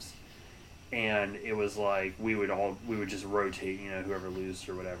sometimes, and it was like, we would just rotate, whoever loses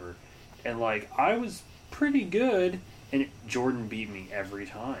or whatever. And, like, I was pretty good, and Jordan beat me every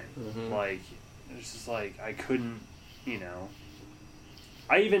time. Like, it's just like, I couldn't,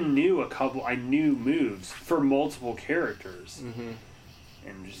 I even knew I knew moves for multiple characters. Mm-hmm.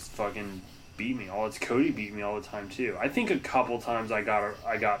 And just fucking beat me. Cody beat me all the time, too. I think a couple times I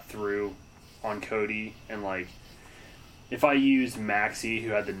got through on Cody, and, like, if I used Maxie,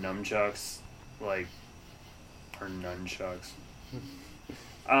 who had the nunchucks, like, or nunchucks.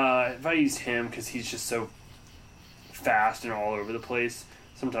 If I used him, because he's just so fast and all over the place,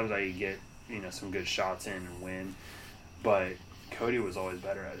 sometimes I get, some good shots in and win. But Cody was always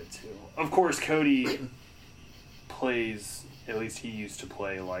better at it, too. Of course, Cody plays, at least he used to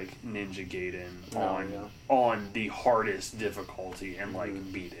play, like, Ninja Gaiden on the hardest difficulty and,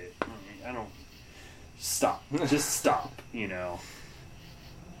 like, beat it. I don't... Stop. Just stop, Yeah.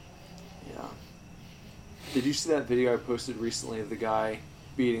 Did you see that video I posted recently of the guy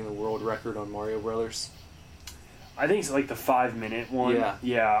beating the world record on Mario Brothers? I think it's like the 5-minute one. Yeah.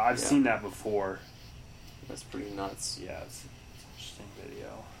 Yeah, I've seen that before. That's pretty nuts. Yeah, it's an interesting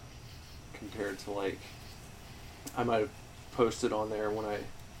video. Compared to, like, I might have posted on there when I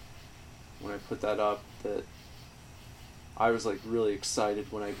put that up that I was, like, really excited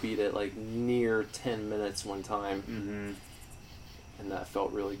when I beat it, like, near 10 minutes one time. Mm-hmm. And that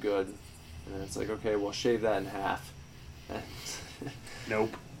felt really good. And then it's like, okay, well, shave that in half. And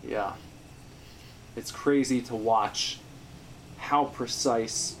Nope. Yeah. It's crazy to watch how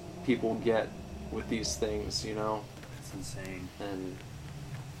precise people get with these things, It's insane. And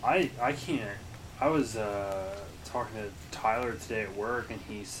I can't. I was talking to Tyler today at work, and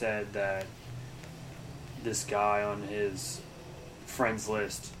he said that this guy on his friends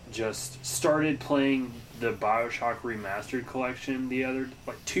list just started playing the BioShock Remastered collection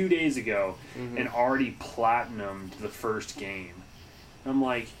 2 days ago, mm-hmm. and already platinumed the first game. And I'm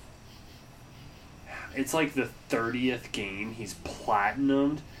like, it's like the 30th game he's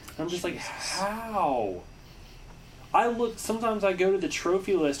platinumed. I'm just like, how? Sometimes I go to the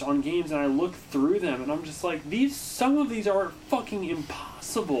trophy list on games and I look through them and I'm just like, some of these are fucking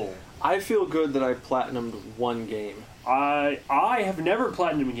impossible. I feel good that I platinumed one game. I have never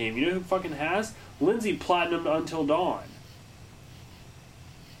platinumed a game. You know who fucking has? Lindsay platinumed Until Dawn.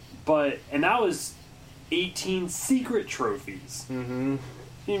 And that was 18 secret trophies. Mm-hmm.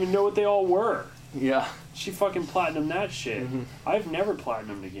 Didn't even know what they all were. Yeah. She fucking platinumed that shit. Mm-hmm. I've never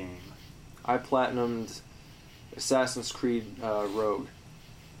platinumed a game. I platinumed Assassin's Creed Rogue.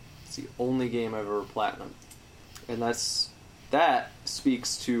 It's the only game I've ever platinumed. And that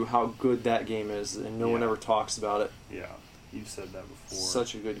speaks to how good that game is, and no one ever talks about it. Yeah, you've said that before.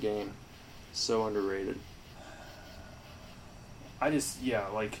 Such a good game. So underrated.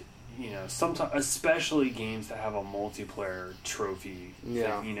 Sometimes, especially games that have a multiplayer trophy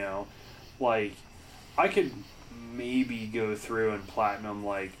thing, like, I could maybe go through and platinum,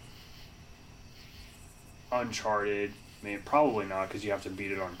 like, Uncharted. Probably not, because you have to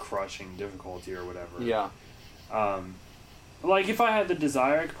beat it on crushing difficulty or whatever. Yeah. Like, if I had the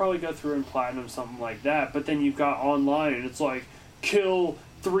desire, I could probably go through and platinum something like that, but then you've got online, and it's like, kill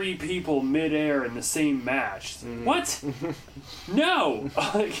 3 people mid-air in the same match. Mm. What? No!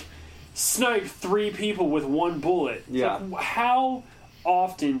 Like, snipe 3 people with 1 bullet. Yeah. Like, how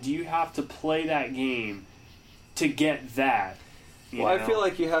often do you have to play that game to get that? I feel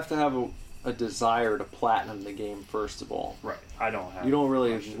like you have to have a desire to platinum the game, first of all. Right. I don't have. You don't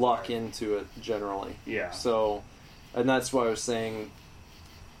really luck into it, generally. Yeah. So, and that's why I was saying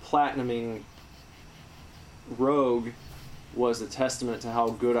platinuming Rogue was a testament to how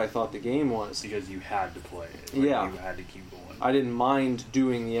good I thought the game was. Because you had to play it. Yeah. You had to keep going. I didn't mind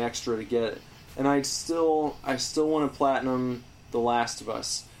doing the extra to get it. And I still want to platinum The Last of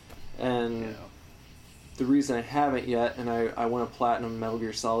Us. And the reason I haven't yet, and I want to platinum Metal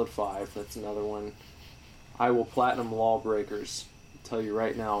Gear Solid 5, that's another one. I will platinum Lawbreakers. I'll tell you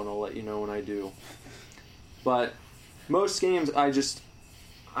right now, and I'll let you know when I do. But most games,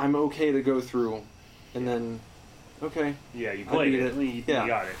 I'm okay to go through, and then, okay. Yeah, you played it. You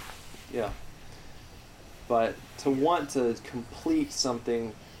got it. Yeah. But to want to complete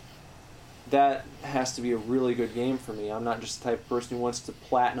something, that has to be a really good game for me. I'm not just the type of person who wants to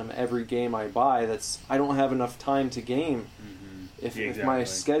platinum every game I buy. I don't have enough time to game. Mm-hmm. If my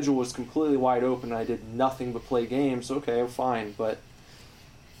schedule was completely wide open and I did nothing but play games, okay, fine. But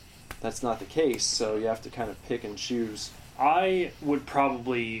that's not the case, so you have to kind of pick and choose. I would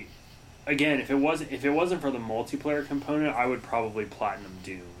probably, again, if it wasn't for the multiplayer component, I would probably platinum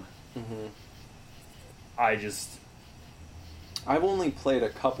Doom. Mm-hmm. I've only played a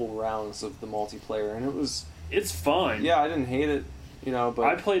couple rounds of the multiplayer, and it's fun. Yeah, I didn't hate it, but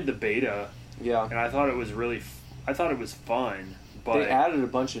I played the beta. Yeah, and I thought it was fun. But they added a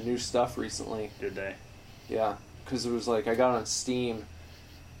bunch of new stuff recently. Did they? Yeah, because it was like I got on Steam,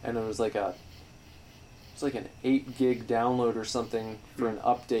 and it was like an 8 gig download or something for an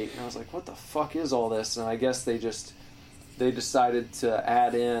update, and I was like, what the fuck is all this? And I guess they decided to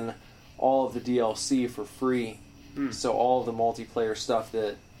add in all of the DLC for free. So all of the multiplayer stuff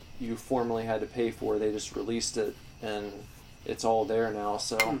that you formerly had to pay for, they just released it, and it's all there now.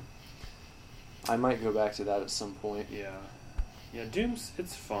 So I might go back to that at some point. Yeah, Doom's,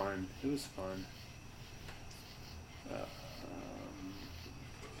 it's fun. It was fun.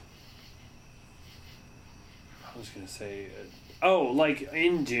 I was gonna say, like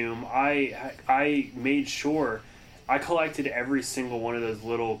in Doom, I made sure I collected every single one of those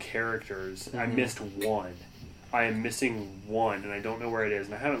little characters. I missed one. I am missing one, and I don't know where it is,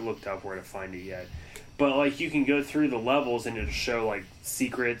 and I haven't looked up where to find it yet. But like, you can go through the levels and it'll show like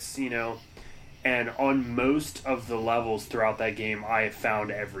secrets, you know. And on most of the levels throughout that game, I have found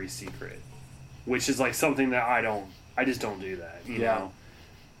every secret, which is like something that I just don't do that, you know.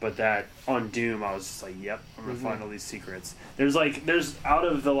 But that on Doom, I was just like, yep, I'm gonna find all these secrets. There's out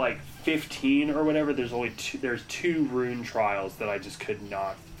of the like 15 or whatever, there's two rune trials that I just could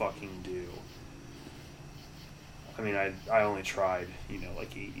not fucking do. I mean, I only tried,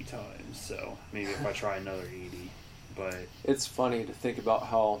 like 80 times, so maybe if I try another 80, but... It's funny to think about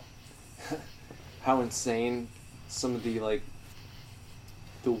how insane some of the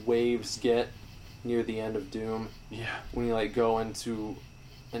waves get near the end of Doom. Yeah. When you, go into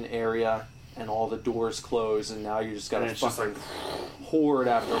an area and all the doors close, and now you just got a fucking horde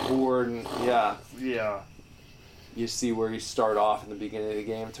after horde, and yeah. Yeah. You see where you start off in the beginning of the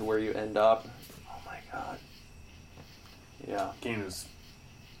game to where you end up. Oh my god. Yeah.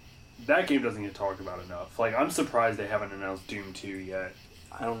 That game doesn't get talked about enough. I'm surprised they haven't announced Doom 2 yet.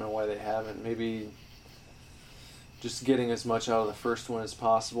 I don't know why they haven't.Maybe just getting as much out of the first one as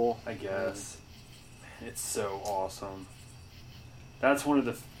possible. I guess. Man, it's so awesome. That's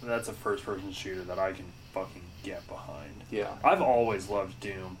a first-person shooter that I can fucking get behind. Yeah. I've always loved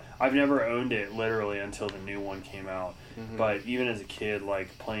Doom. I've never owned it, literally, until the new one came out. Mm-hmm. But even as a kid,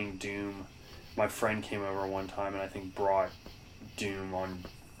 playing Doom, my friend came over one time and I think brought Doom on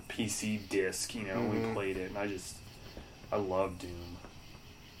PC disc, and we played it, and I love Doom.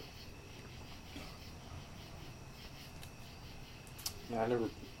 Yeah,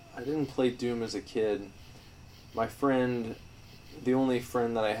 I didn't play Doom as a kid. My friend, the only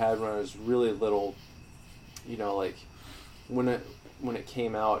friend that I had when I was really little, when it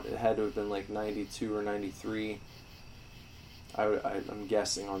came out, it had to have been 92 or 93. I'm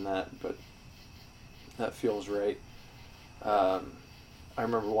guessing on that, but that feels right. I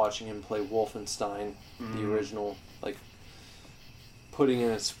remember watching him play Wolfenstein, the original, putting in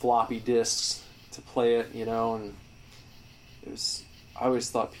his floppy disks to play it, and it was... I always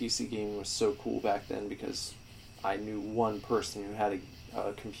thought PC gaming was so cool back then because I knew one person who had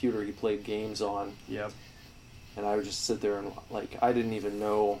a computer he played games on. Yep. And I would just sit there and I didn't even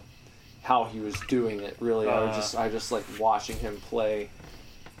know how he was doing it really. I just liked watching him play.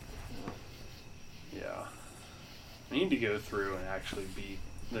 Yeah. I need to go through and actually beat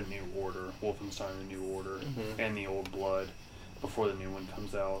the New Order, Wolfenstein the New Order, and the Old Blood before the new one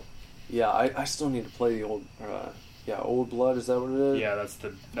comes out. Yeah, I still need to play the old... Old Blood, is that what it is? Yeah, that's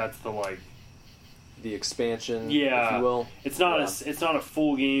the the expansion, if yeah, you will. It's not a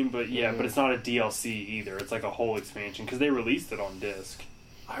full game, but but it's not a DLC either. It's like a whole expansion because they released it on disc.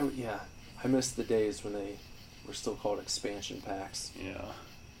 I missed the days when they were still called expansion packs. Yeah,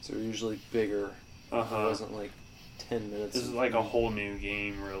 so they're usually bigger. It wasn't 10 minutes. This is a whole new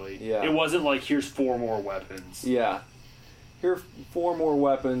game, really. Yeah, it wasn't here's 4 more weapons. Yeah. Here are 4 more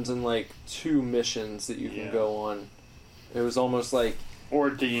weapons and 2 missions that you can go on. It was almost or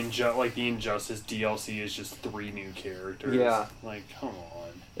the Injustice DLC is just 3 new characters. Yeah. Come on.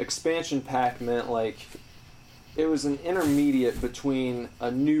 Expansion pack meant it was an intermediate between a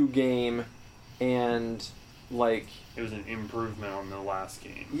new game and it was an improvement on the last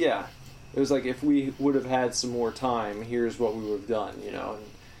game. Yeah. It was if we would have had some more time, here's what we would have done,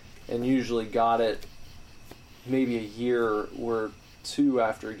 and usually got it maybe a year or 2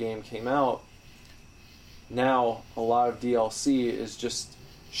 after a game came out. Now a lot of DLC is just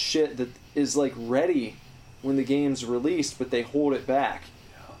shit that is ready when the game's released, but they hold it back.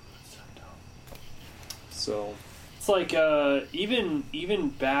 Yeah, that's so dumb. So it's even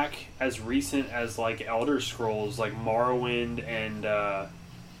back as recent as Elder Scrolls, Morrowind and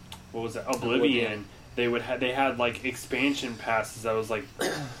what was it, Oblivion. They had expansion passes that was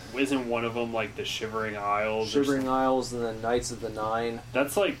isn't one of them the Shivering Isles? Shivering Isles and then Knights of the Nine.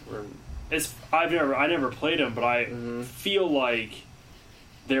 That's I never played them, but I feel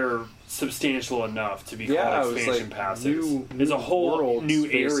they're substantial enough to be called expansion passes. There's a whole worlds, new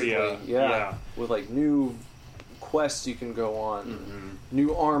basically. area. Yeah. With like new quests you can go on,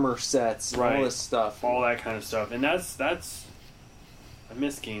 new armor sets, and all this stuff. All that kind of stuff. And that's I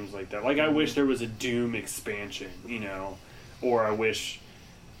miss games like that. Like, I wish there was a Doom expansion, you know, or I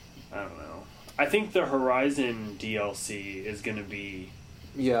don't know. I think the Horizon DLC is going to be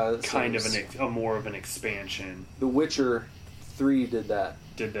kind of a more of an expansion. The Witcher 3 did that.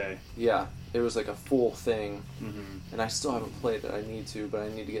 Did they? Yeah. It was like a full thing. And I still haven't played it. I need to, but I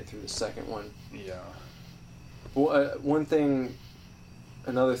need to get through the second one. Yeah. Well,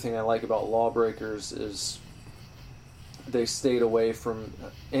 another thing I like about Lawbreakers is they stayed away from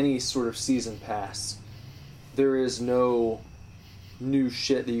any sort of season pass. There is no new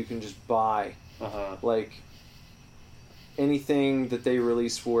shit that you can just buy. Like, anything that they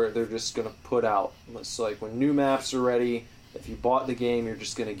release for it, they're just going to put out. So, like, when new maps are ready, if you bought the game, you're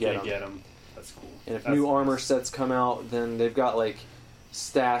just going to get them. That's cool. And if new armor sets come out, then they've got, like,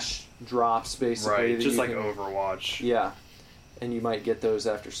 stash drops, basically. Right, just like Overwatch. Yeah. And you might get those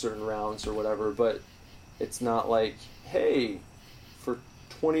after certain rounds or whatever, but it's not like, hey, for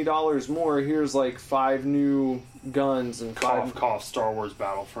 $20 more, here's like 5 new guns and cough Star Wars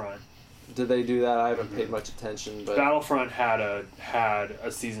Battlefront. Did they do that? I haven't paid much attention. But Battlefront had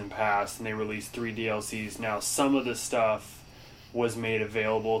a season pass, and they released 3 DLCs. Now, some of the stuff was made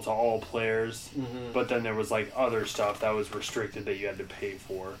available to all players, but then there was like other stuff that was restricted that you had to pay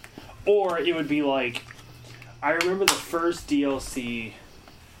for. Or it would be like, I remember the first DLC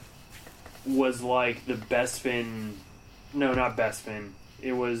was like the Bespin. No, not Bespin.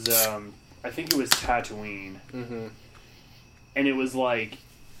 It was, I think it was Tatooine. And it was like,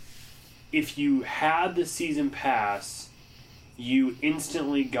 if you had the season pass, you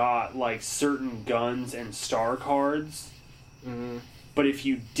instantly got like certain guns and star cards. But if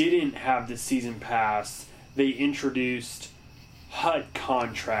you didn't have the season pass, they introduced HUT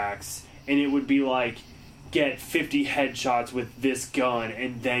contracts, and it would be like, get 50 headshots with this gun,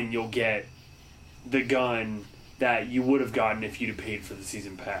 and then you'll get the gun that you would have gotten if you'd have paid for the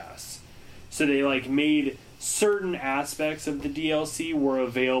season pass. So they like made certain aspects of the DLC were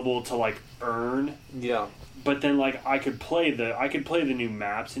available to like earn. Yeah. But then like I could play the new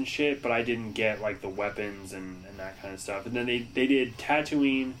maps and shit, but I didn't get like the weapons and that kind of stuff. And then they did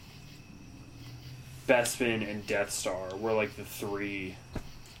Tatooine, Bespin, and Death Star were like the 3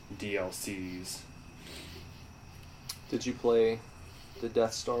 DLCs. Did you play the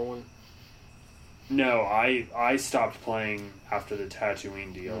Death Star one? No, I stopped playing after the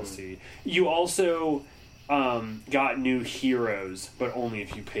Tatooine DLC. You also got new heroes, but only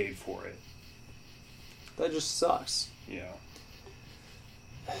if you paid for it. That just sucks. Yeah.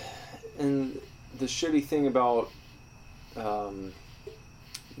 And the shitty thing about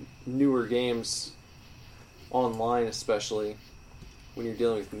newer games, online especially, when you're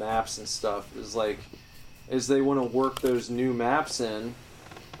dealing with maps and stuff, is they want to work those new maps in.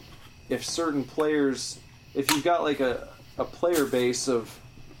 If certain players, if you've got like a player base of,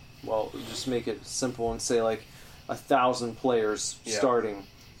 well, just make it simple and say like 1,000 players starting,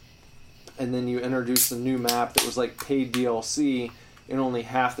 and then you introduce a new map that was like paid DLC and only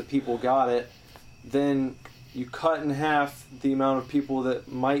half the people got it, then you cut in half the amount of people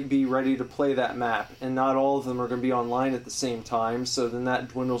that might be ready to play that map, and not all of them are going to be online at the same time, so then that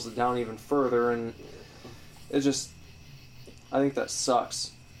dwindles it down even further, and it just, I think that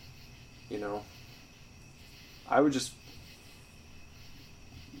sucks. You know, I would just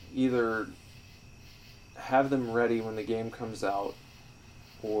either have them ready when the game comes out,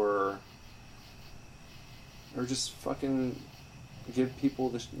 or just fucking give people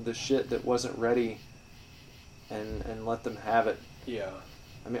the shit that wasn't ready and let them have it. Yeah.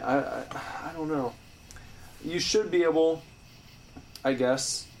 I mean, I don't know. You should be able, I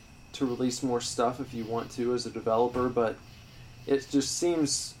guess, to release more stuff if you want to as a developer, but it just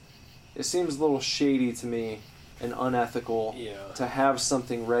seems a little shady to me and unethical to have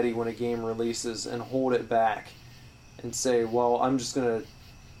something ready when a game releases and hold it back and say, well, I'm just going to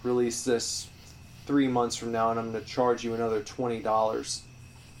release this 3 months from now and I'm going to charge you another $20.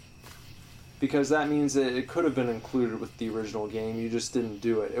 Because that means that it could have been included with the original game, you just didn't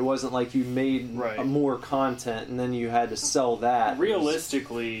do it. It wasn't like you made more content and then you had to sell that.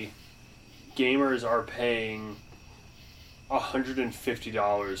 Realistically, gamers are paying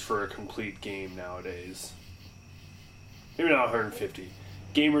 $150 for a complete game nowadays. Maybe not $150.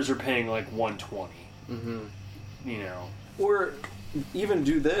 Gamers are paying like $120. You know. Or even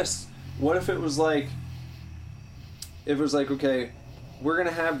do this. What if it was like, okay, we're going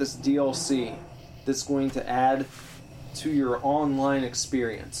to have this DLC that's going to add to your online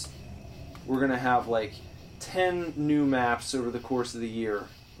experience. We're going to have like 10 new maps over the course of the year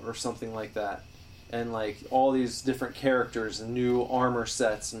or something like that. And like all these different characters and new armor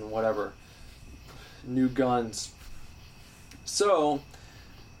sets and whatever. New guns. So,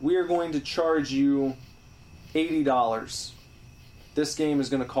 we are going to charge you $80. This game is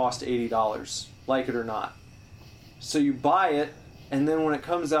going to cost $80, like it or not. So you buy it, and then when it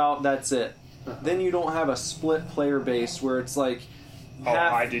comes out, that's it. Then you don't have a split player base where it's like...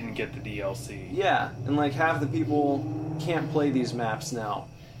 I didn't get the DLC. Yeah, and like half the people can't play these maps now.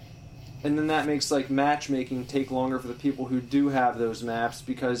 And then that makes like matchmaking take longer for the people who do have those maps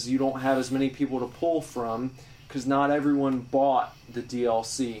because you don't have as many people to pull from because not everyone bought the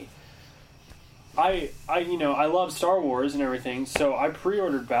DLC. I love Star Wars and everything, so I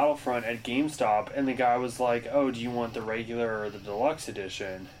pre-ordered Battlefront at GameStop, and the guy was like, "Oh, do you want the regular or the deluxe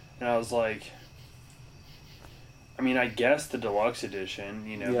edition?" And I was like, I mean, I guess the deluxe edition,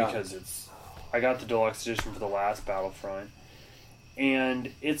 because I got the deluxe edition for the last Battlefront.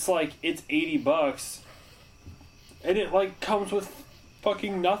 And it's like, it's $80, and it like comes with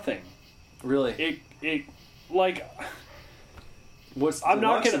fucking nothing. Really? It like, what's I'm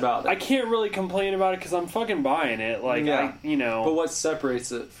not gonna about it? I can't really complain about it because I'm fucking buying it. Like, yeah. But what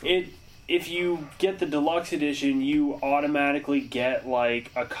separates it from... If you get the deluxe edition, you automatically get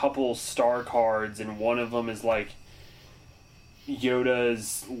like a couple star cards, and one of them is like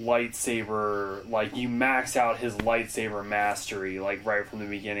Yoda's lightsaber. Like, you max out his lightsaber mastery like right from the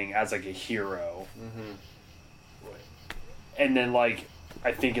beginning as like a hero. Mm-hmm. And then like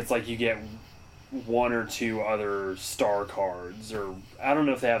I think it's like you get one or two other star cards, or I don't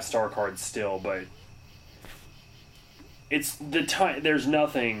know if they have star cards still, but it's the time. There's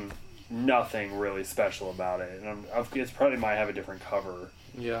nothing really special about it, and it's probably might have a different cover.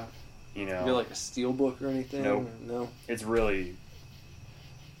 Yeah. You know, like a steel book or anything? Nope. No. It's really,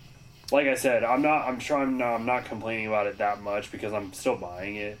 like I said, I'm not complaining about it that much because I'm still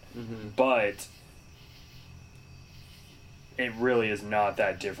buying it. Mm-hmm. But it really is not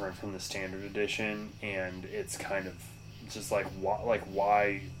that different from the standard edition, and it's kind of just like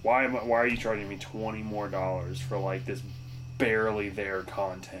why are you charging me $20 more for like this barely there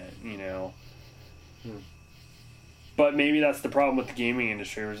content, But maybe that's the problem with the gaming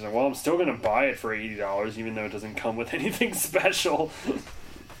industry. Where it's like, well, I'm still going to buy it for $80, even though it doesn't come with anything special.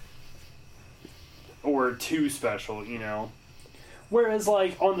 Or too special, Whereas,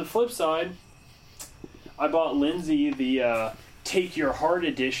 like, on the flip side, I bought Lindsay the Take Your Heart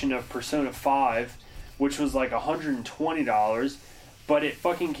edition of Persona 5, which was like $120, but it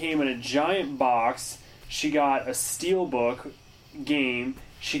fucking came in a giant box. She got a steelbook game,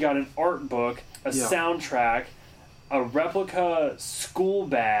 she got an art book, a soundtrack, a replica school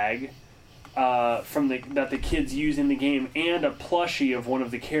bag that the kids use in the game, and a plushie of one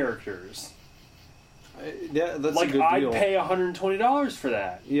of the characters. Yeah, that's like, a good deal. I'd pay $120 for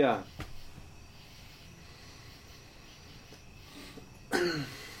that. Yeah.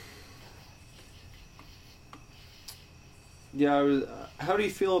 Yeah, how do you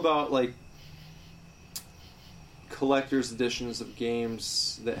feel about like collector's editions of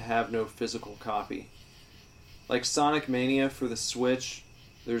games that have no physical copy? Like Sonic Mania for the Switch,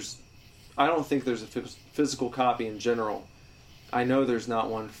 I don't think there's a physical copy in general. I know there's not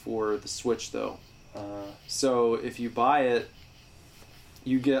one for the Switch though. So if you buy it,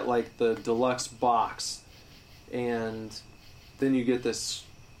 you get like the deluxe box, and then you get this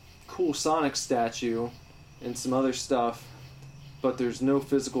cool Sonic statue and some other stuff, but there's no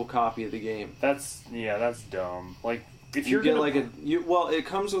physical copy of the game. That's dumb. Like, if you get like it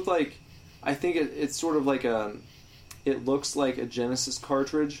comes with like, I think it's sort of like it looks like a Genesis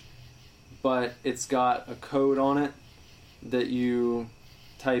cartridge, but it's got a code on it that you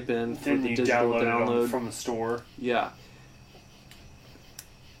type in for the digital download from the store. Yeah.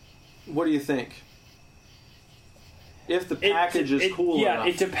 What do you think? If the package is cool enough.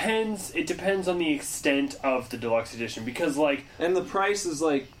 It depends. It depends on the extent of the deluxe edition, because like, and the price is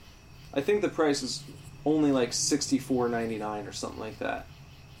like, I think the price is only like $64.99 or something like that.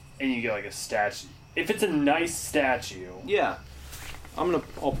 And you get like a statue. If it's a nice statue, yeah.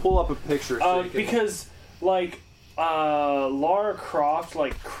 I'll pull up a picture. Because like Lara Croft,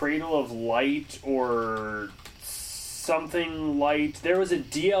 like Cradle of Light or something light. There was a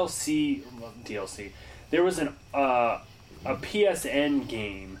DLC. There was a PSN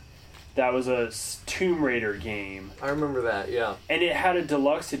game that was a Tomb Raider game. I remember that, yeah. And it had a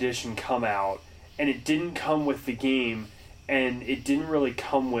deluxe edition come out, and it didn't come with the game, and it didn't really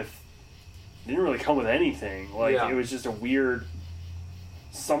come with anything. Like, It was just a weird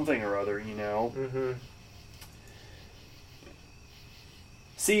something or other, Mm-hmm.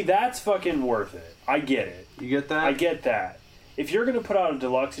 See, that's fucking worth it. I get it. You get that? I get that. If you're going to put out a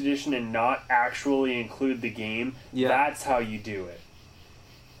deluxe edition and not actually include the game, that's how you do it.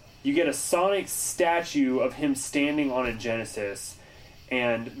 You get a Sonic statue of him standing on a Genesis,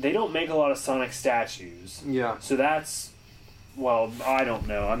 and they don't make a lot of Sonic statues. Yeah. So that's, well, I don't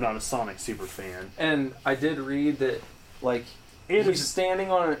know. I'm not a Sonic super fan. And I did read that, like, he's standing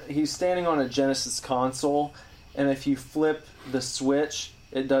on a Genesis console, and if you flip the switch,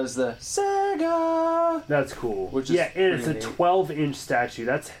 it does the Sega. That's cool. Which is it's a neat. 12-inch statue.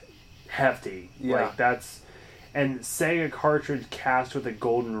 That's hefty. Yeah. Like, that's... And Sega cartridge cast with a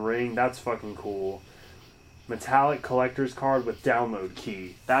golden ring. That's fucking cool. Metallic collector's card with download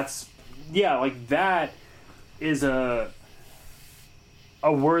key. That's... Yeah, like, that is a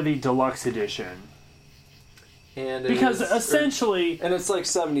worthy deluxe edition. And because essentially... And it's like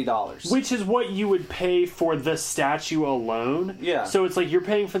 $70. Which is what you would pay for the statue alone. Yeah. So it's like you're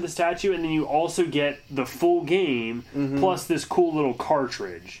paying for the statue and then you also get the full game plus this cool little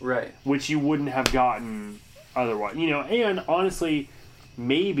cartridge. Right. Which you wouldn't have gotten otherwise. You know, and honestly,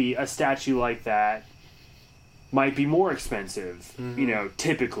 maybe a statue like that might be more expensive, you know,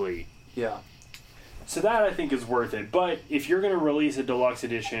 typically. Yeah. So that I think is worth it. But if you're going to release a deluxe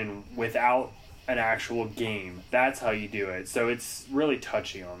edition without an actual game, that's how you do it. So it's really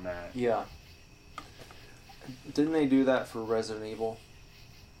touchy on that. Yeah. Didn't they do that for Resident Evil?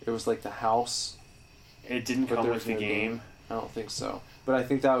 It was like the house. It didn't come with the game. I don't think so. But I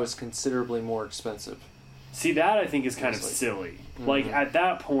think that was considerably more expensive. See, that I think is kind of silly. Like, at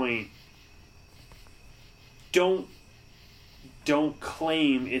that point, don't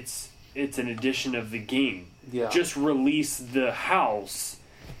claim it's an edition of the game. Yeah. Just release the house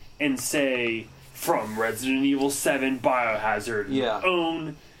and say, from Resident Evil 7 Biohazard,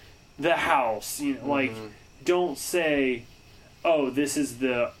 own the house. You know, like, don't say, oh, this is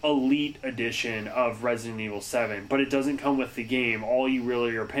the Elite Edition of Resident Evil 7, but it doesn't come with the game. All you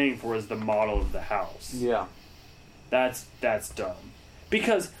really are paying for is the model of the house. Yeah. That's dumb.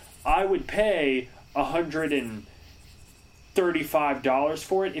 Because I would pay $135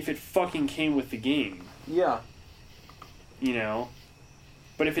 for it if it fucking came with the game. Yeah. You know?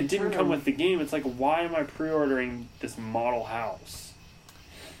 But if it didn't come with the game, it's like, why am I pre-ordering this model house?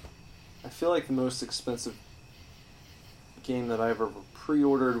 I feel like the most expensive game that I've ever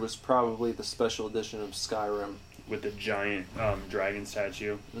pre-ordered was probably the special edition of Skyrim. With the giant dragon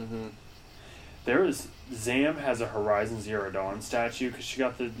statue. Mm-hmm. Zam has a Horizon Zero Dawn statue, because she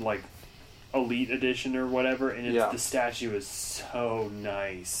got the, like, Elite Edition or whatever, and the statue is so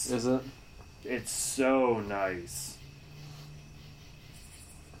nice. Is it? It's so nice.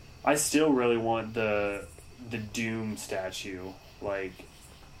 I still really want the Doom statue. Like,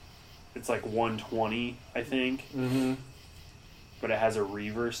 it's like $120, I think. Mm-hmm. But it has a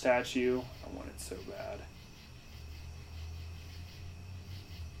Reaver statue. I want it so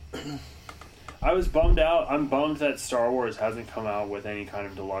bad. I was bummed out. I'm bummed that Star Wars hasn't come out with any kind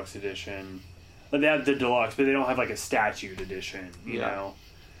of deluxe edition. Like, they have the deluxe, but they don't have like a statued edition, you know?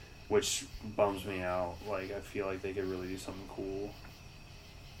 Which bums me out. Like, I feel like they could really do something cool.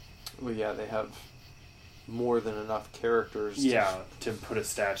 Well, yeah, they have more than enough characters to put a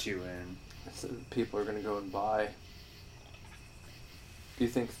statue in. People are going to go and buy. Do you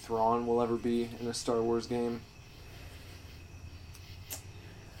think Thrawn will ever be in a Star Wars game?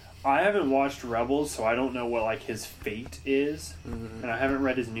 I haven't watched Rebels, so I don't know what like his fate is, and I haven't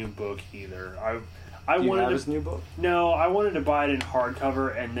read his new book either. Do you have his new book? No, I wanted to buy it in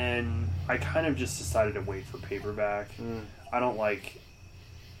hardcover, and then I kind of just decided to wait for paperback. I don't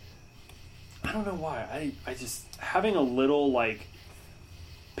know why. I just having a little like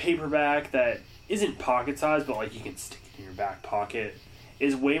paperback that isn't pocket sized, but like you can stick it in your back pocket,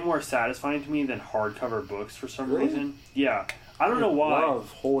 is way more satisfying to me than hardcover books for some reason. Yeah. I don't know why. I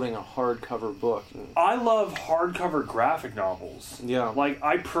love holding a hardcover book. I love hardcover graphic novels. Yeah. Like,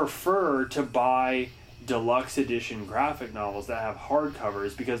 I prefer to buy deluxe edition graphic novels that have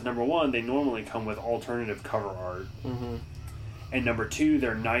hardcovers because, number one, they normally come with alternative cover art. Mm-hmm. And number two,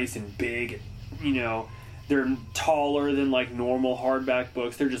 they're nice and big. You know, they're taller than, like, normal hardback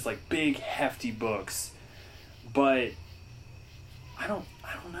books. They're just, like, big, hefty books. But I don't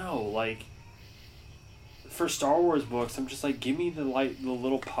know. Like, for Star Wars books, I'm just like, give me the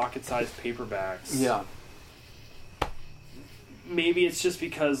little pocket-sized paperbacks. Yeah. Maybe it's just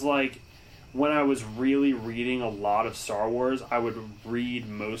because, like, when I was really reading a lot of Star Wars, I would read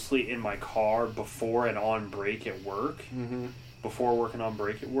mostly in my car before and on break at work. Mm-hmm. Before working on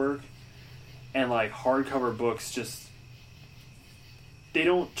break at work. And, like, hardcover books just... They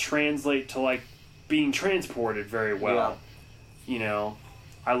don't translate to, like, being transported very well. Yeah. You know?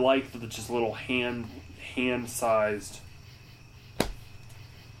 I like the just little hand-sized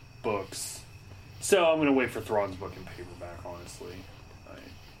books. So I'm going to wait for Thrawn's book in paperback, honestly.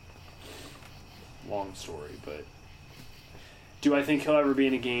 Long story, but... Do I think he'll ever be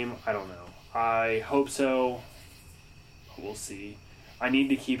in a game? I don't know. I hope so. We'll see. I need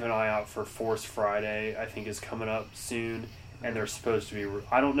to keep an eye out for Force Friday, I think is coming up soon. And they're supposed to be...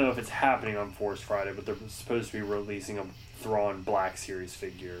 I don't know if it's happening on Force Friday, but they're supposed to be releasing a Thrawn Black Series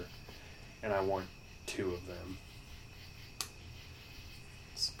figure. And I want 2 of them.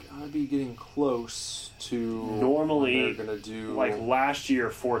 It's gotta be getting close to... Normally, they're gonna do... like last year,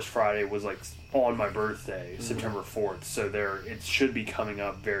 Force Friday was like on my birthday, September 4th. So it should be coming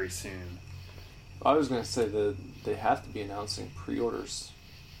up very soon. I was gonna say that they have to be announcing pre-orders.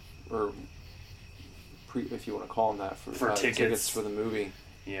 Or... if you want to call them that, for tickets for the movie.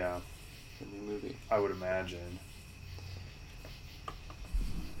 Yeah. The new movie. I would imagine.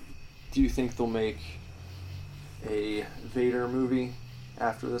 Do you think they'll make a Vader movie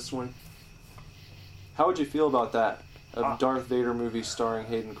after this one? How would you feel about that? A Darth Vader movie starring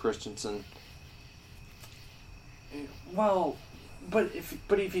Hayden Christensen? Well, but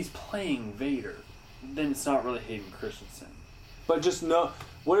if he's playing Vader, then it's not really Hayden Christensen. But just no...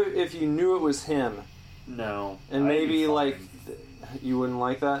 What if you knew it was him? No. And maybe, like, you wouldn't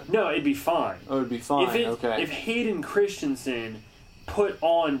like that? No, it'd be fine. Oh, it'd be fine, okay. If Hayden Christensen put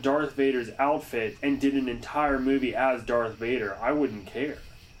on Darth Vader's outfit and did an entire movie as Darth Vader, I wouldn't care.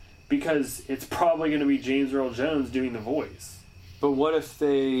 Because it's probably going to be James Earl Jones doing the voice. But what if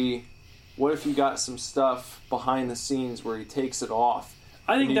you got some stuff behind the scenes where he takes it off?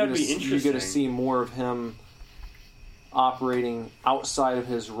 I think that'd be interesting. You get to see more of him operating outside of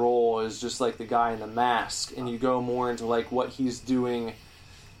his role as just like the guy in the mask, and you go more into like what he's doing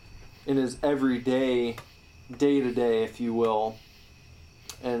in his everyday, day-to-day, if you will,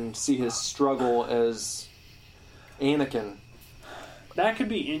 and see his struggle as Anakin. That could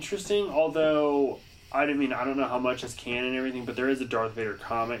be interesting, although I don't know how much is canon and everything, but there is a Darth Vader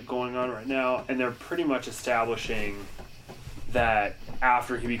comic going on right now, and they're pretty much establishing that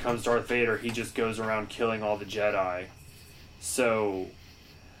after he becomes Darth Vader, he just goes around killing all the Jedi. So,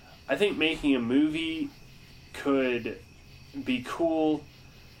 I think making a movie could be cool,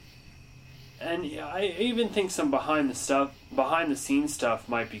 and I even think some behind the scenes stuff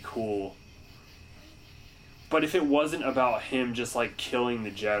might be cool. But if it wasn't about him just like killing the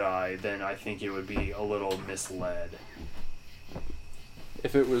Jedi, then I think it would be a little misled.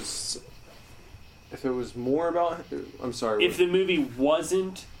 If it was more about... I'm sorry. If the movie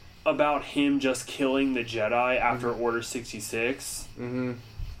wasn't about him just killing the Jedi after Order 66,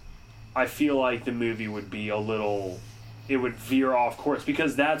 I feel like the movie would be it would veer off course,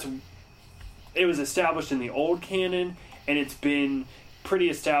 because it was established in the old canon, and it's been pretty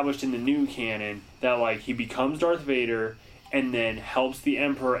established in the new canon that like he becomes Darth Vader and then helps the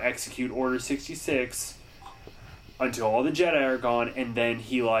Emperor execute Order 66 until all the Jedi are gone, and then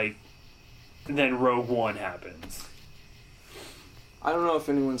then Rogue One happens. I don't know if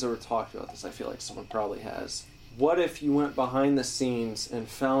anyone's ever talked about this. I feel like someone probably has. What if you went behind the scenes and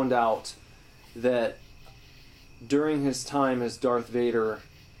found out that during his time as Darth Vader,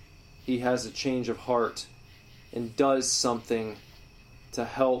 he has a change of heart and does something to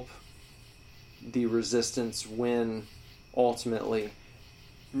help the Resistance win ultimately?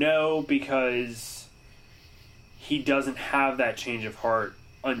 No, because he doesn't have that change of heart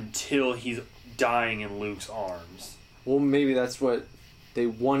until he's dying in Luke's arms. Well, maybe that's what they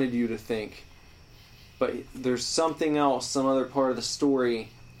wanted you to think. But there's something else, some other part of the story,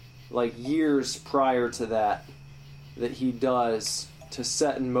 like years prior to that he does to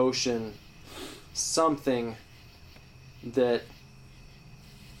set in motion something that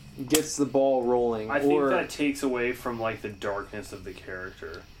gets the ball rolling. I think that takes away from like the darkness of the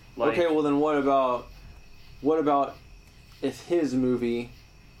character. Like, okay, well then what about if his movie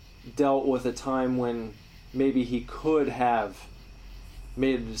dealt with a time when maybe he could have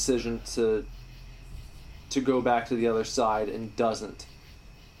made a decision to go back to the other side and doesn't,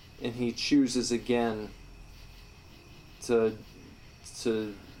 and he chooses again to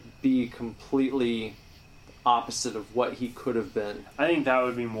be completely opposite of what he could have been? I think that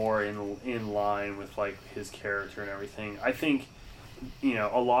would be more in line with like his character and everything. I think,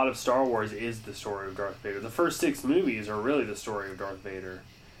 a lot of Star Wars is the story of Darth Vader. The first 6 movies are really the story of Darth Vader.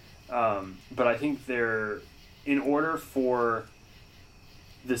 But I think in order for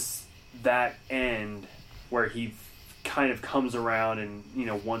that end where he kind of comes around and,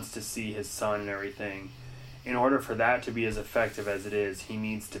 wants to see his son and everything, in order for that to be as effective as it is, he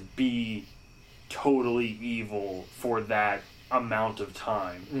needs to be totally evil for that amount of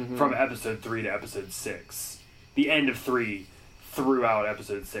time from episode 3 to episode 6. The end of 3 throughout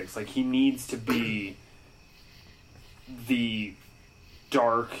episode 6. Like, he needs to be the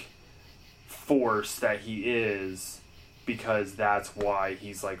dark force that he is, because that's why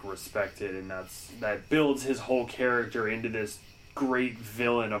he's like respected, and that builds his whole character into this great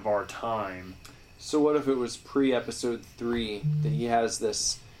villain of our time. So what if it was pre-episode 3 that he has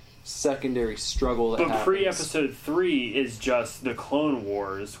this secondary struggle that happens? Pre-episode 3 is just the Clone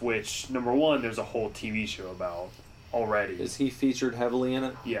Wars, which, number one, there's a whole TV show about already. Is he featured heavily in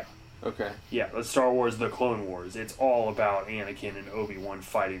it? Yeah. Okay. Yeah, the Star Wars The Clone Wars. It's all about Anakin and Obi-Wan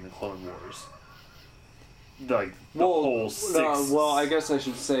fighting the Clone Wars. Like, the whole 6... well, I guess I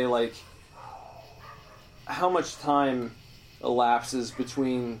should say, like, how much time elapses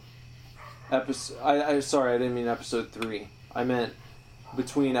between episode... Sorry, I didn't mean episode 3. I meant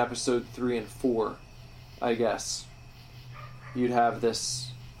between episode 3 and 4, I guess. You'd have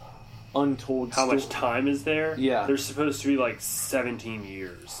this untold How much time is there? Yeah. There's supposed to be, like, 17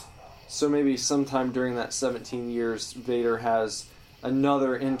 years. So maybe sometime during that 17 years, Vader has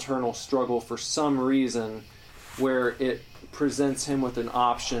another internal struggle for some reason where it presents him with an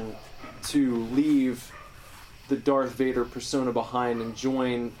option to leave the Darth Vader persona behind and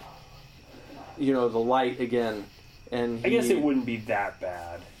join, the light again. And I guess it wouldn't be that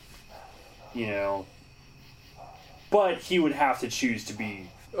bad, But he would have to choose to be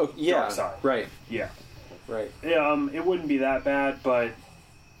dark side. Right. Yeah. Right. It wouldn't be that bad, but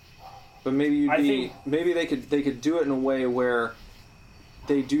maybe maybe they could do it in a way where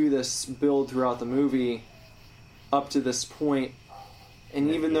they do this build throughout the movie up to this point,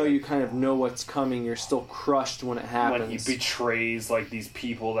 and even though you kind of know what's coming, you're still crushed when it happens. When he betrays like these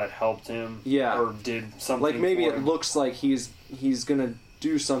people that helped him, or did something. Like maybe for him. It looks like he's gonna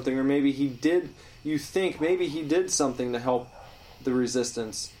do something, or maybe he did. You think maybe he did something to help the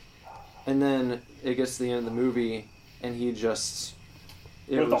Resistance, and then it gets to the end of the movie, and he just.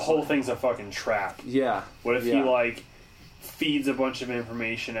 But the whole thing's a fucking trap. Yeah. What if he like feeds a bunch of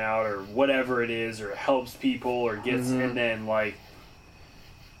information out, or whatever it is, or helps people, or gets, and then like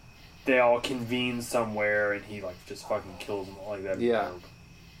they all convene somewhere, and he like just fucking kills them all like that. Yeah.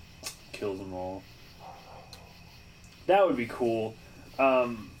 Kills them all. That would be cool.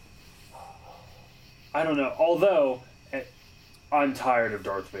 I don't know. Although I'm tired of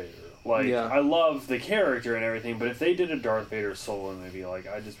Darth Vader. Like, I love the character and everything, but if they did a Darth Vader solo movie, like,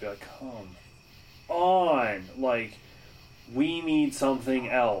 I'd just be like, come on. Like, we need something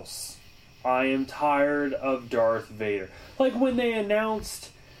else. I am tired of Darth Vader. Like, when they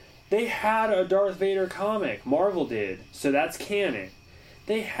announced they had a Darth Vader comic. Marvel did. So that's canon.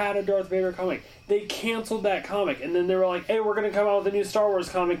 They had a Darth Vader comic. They canceled that comic, and then they were like, hey, we're going to come out with a new Star Wars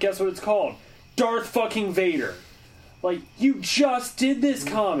comic. Guess what it's called? Darth fucking Vader. Like, you just did this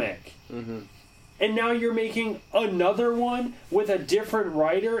comic. And now you're making another one with a different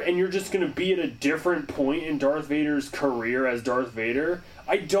writer, and you're just going to be at a different point in Darth Vader's career as Darth Vader?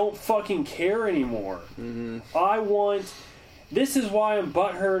 I don't fucking care anymore. This is why I'm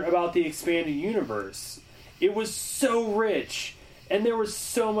butthurt about the expanded universe. It was so rich, and there was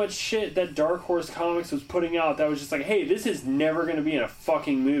so much shit that Dark Horse Comics was putting out that was just like, hey, this is never going to be in a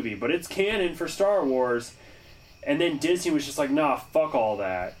fucking movie, but it's canon for Star Wars. And then Disney was just like, nah, fuck all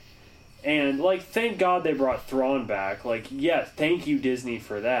that. And, like, thank God they brought Thrawn back. Like, yeah, thank you, Disney,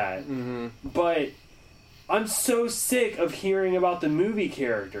 for that. But I'm so sick of hearing about the movie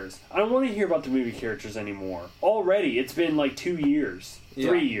characters. I don't want to hear about the movie characters anymore. Already, it's been, like, 2 years.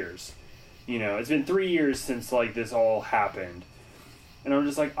 3 years. It's been 3 years since, like, this all happened. And I'm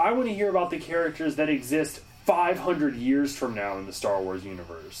just like, I want to hear about the characters that exist 500 years from now in the Star Wars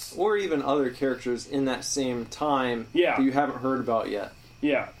universe. Or even other characters in that same time that you haven't heard about yet.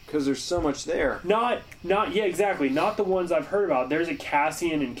 Yeah. Because there's so much there. Exactly. Not the ones I've heard about. There's a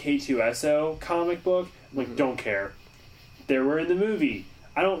Cassian and K2SO comic book. Like, don't care. They were in the movie.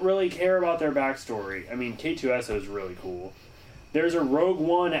 I don't really care about their backstory. I mean, K2SO is really cool. There's a Rogue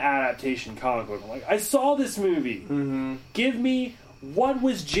One adaptation comic book. I'm like, I saw this movie. Give me... What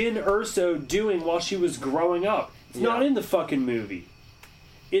was Jyn Erso doing while she was growing up? It's not in the fucking movie.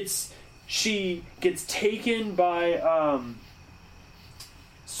 She gets taken by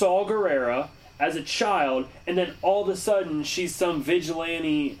Saul Guerrera as a child, and then all of a sudden she's some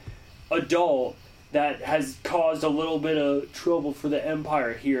vigilante adult that has caused a little bit of trouble for the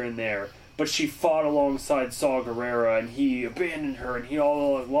Empire here and there. But she fought alongside Saul Guerrera, and he abandoned her, and he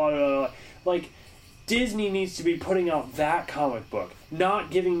all blah, blah, blah. Like, Disney needs to be putting out that comic book,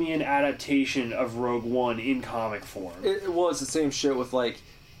 not giving me an adaptation of Rogue One in comic form. It's the same shit with, like,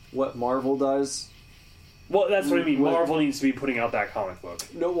 what Marvel does. Well, that's what I mean. Marvel needs to be putting out that comic book.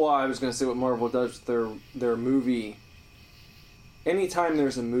 No, well, I was going to say what Marvel does with their movie. Anytime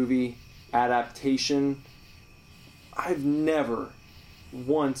there's a movie adaptation, I've never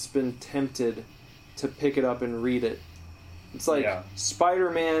once been tempted to pick it up and read it. It's like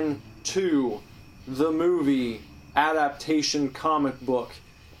Spider-Man 2, the movie adaptation comic book.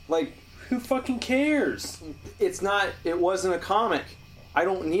 Like, who fucking cares? It wasn't a comic. I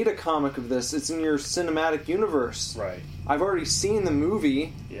don't need a comic of this. It's in your cinematic universe. Right. I've already seen the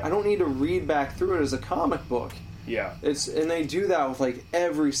movie. Yeah. I don't need to read back through it as a comic book. Yeah. And they do that with like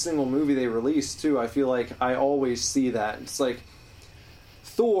every single movie they release too. I feel like I always see that. It's like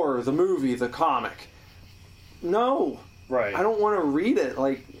Thor, the movie, the comic. No. Right. I don't want to read it.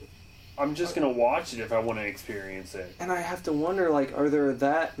 Like, I'm just going to watch it if I want to experience it. And I have to wonder, like, are there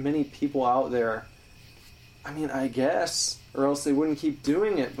that many people out there? I mean, I guess, or else they wouldn't keep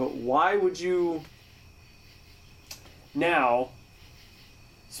doing it, but why would you... Now,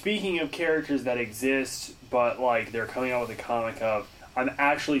 speaking of characters that exist, but, like, they're coming out with a comic of, I'm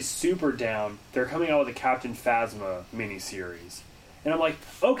actually super down. They're coming out with a Captain Phasma miniseries. And I'm like,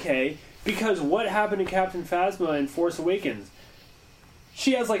 okay, because what happened to Captain Phasma in Force Awakens?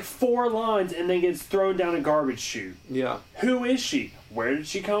 She has like 4 lines and then gets thrown down a garbage chute. Yeah. Who is she? Where did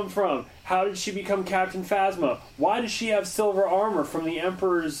she come from? How did she become Captain Phasma? Why does she have silver armor from the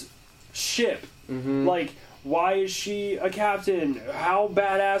Emperor's ship? Mm-hmm. Like, why is she a captain? How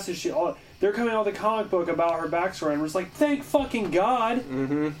badass is she? They're coming out with a comic book about her backstory and we're just like, thank fucking God!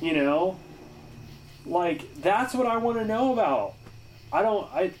 Mm-hmm. You know? Like, that's what I want to know about.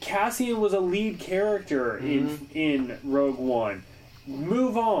 Cassian was a lead character in Rogue One.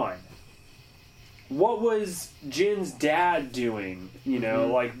 Move on. What was Jin's dad doing? You know,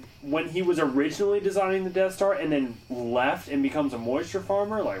 like when he was originally designing the Death Star and then left and becomes a moisture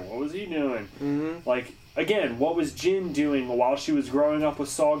farmer. Like, what was he doing? Mm-hmm. Like, again, what was Jin doing while she was growing up with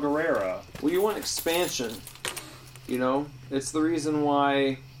Saw Gerrera? Well, you want expansion. You know, it's the reason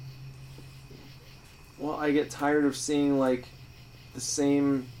why. Well, I get tired of seeing like the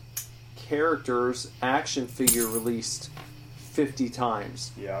same characters action figure released 50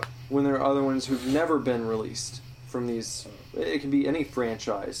 times. Yeah. When there are other ones who've never been released from these. It can be any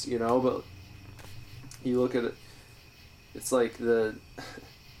franchise, you know, but you look at it, it's like the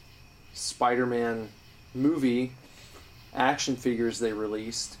Spider-Man movie action figures they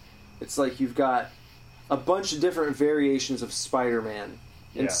released. It's like you've got a bunch of different variations of Spider-Man.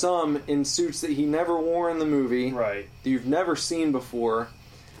 And some in suits that he never wore in the movie. Right. That you've never seen before.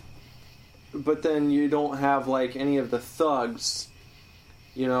 But then you don't have, like, any of the thugs.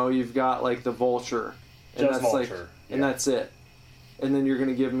 You know, you've got, like, the Vulture. And Just that's Vulture. Like, and that's it. And then you're going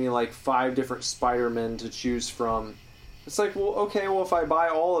to give me, like, 5 different Spider-Men to choose from. It's like, well, okay, well, if I buy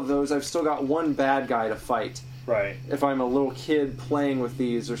all of those, I've still got one bad guy to fight. Right. If I'm a little kid playing with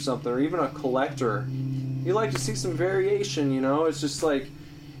these or something, or even a collector. You like to see some variation, you know? It's just like,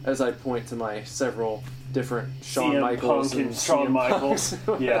 as I point to my several different Shawn Michaels and Shawn Michaels.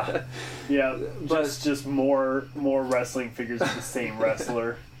 Yeah. Yeah. But just more wrestling figures of the same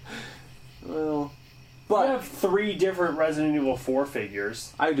wrestler. Well, but you have 3 different Resident Evil 4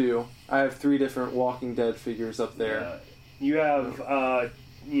 figures. I do. I have 3 different Walking Dead figures up there. Yeah. You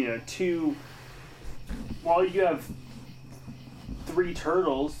have 2. Well, you have 3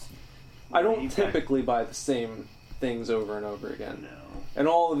 turtles. I don't typically buy the same things over and over again. No. And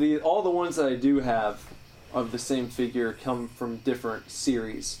all the ones that I do have of the same figure come from different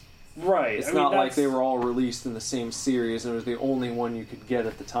series. Right. It's not like they were all released in the same series and it was the only one you could get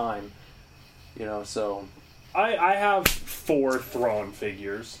at the time. You know, so... I have 4 Thrawn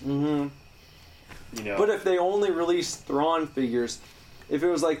figures. Mm-hmm. You know. But if they only released Thrawn figures, if it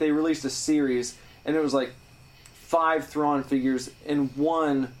was like they released a series and it was like 5 Thrawn figures and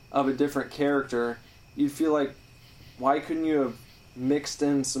 1 of a different character, you'd feel like, why couldn't you have mixed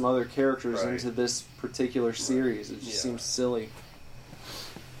in some other characters into this particular series? It just seems silly.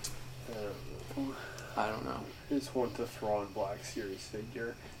 I don't know. I just want the Thrawn Black Series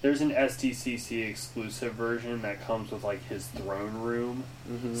figure. There's an SDCC exclusive version that comes with like his throne room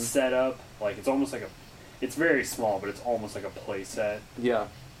setup. Like it's almost like it's very small, but it's almost like a play set. Yeah.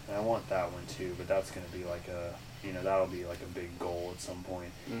 And I want that one too, but that's going to be like that'll be like a big goal at some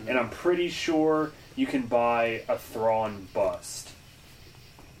point. Mm-hmm. And I'm pretty sure you can buy a Thrawn bust.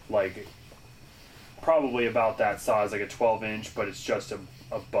 Like, probably about that size, like a 12-inch, but it's just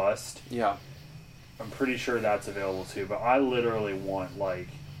a bust. Yeah. I'm pretty sure that's available too, but I literally want, like,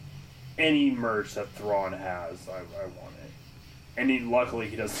 any merch that Thrawn has, I want it. And luckily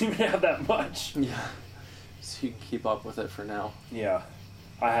he doesn't even have that much. Yeah. So you can keep up with it for now. Yeah.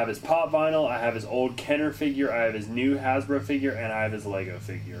 I have his pop vinyl, I have his old Kenner figure, I have his new Hasbro figure, and I have his Lego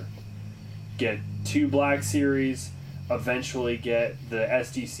figure. Get 2 Black Series, eventually get the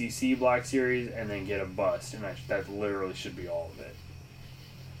SDCC Black Series, and then get a bust. And that literally should be all of it.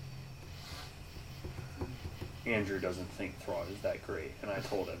 Andrew doesn't think Throt is that great, and I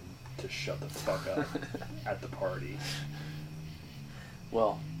told him to shut the fuck up at the party.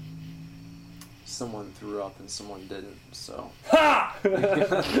 Well, someone threw up and someone didn't, so... Ha!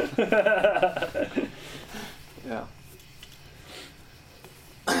 Yeah.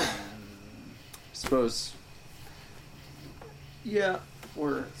 Suppose... Yeah,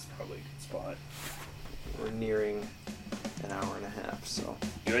 It's probably a good spot. we're nearing an hour and a half, so...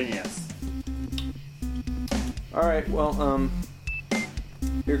 Good, yes. Alright, well,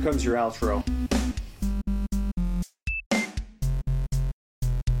 here comes your outro.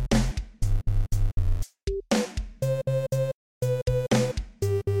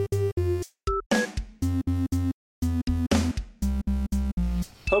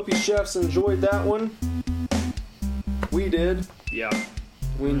 Hope you chefs enjoyed that one. We did. Yeah.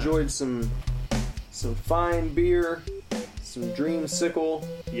 We enjoyed some fine beer, some Dreamsicle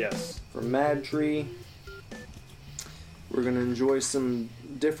Yes. from Mad Tree. We're gonna enjoy some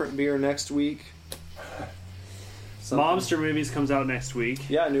different beer next week. Something. Monster Movies comes out next week.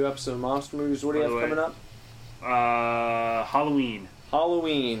 Yeah, new episode of Monster Movies. What do you have coming up? Halloween.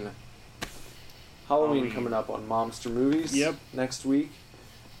 Halloween coming up on Monster Movies. Yep. Next week.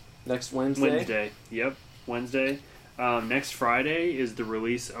 Next Wednesday. Yep. Wednesday. Next Friday is the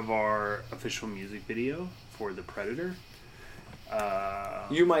release of our official music video for The Predator.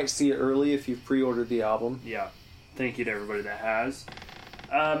 You might see it early if you've pre-ordered the album. Yeah. Thank you to everybody that has.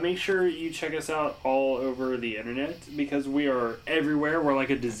 Make sure you check us out all over the internet because we are everywhere. We're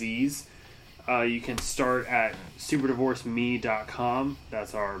like a disease. You can start at superdivorceme.com.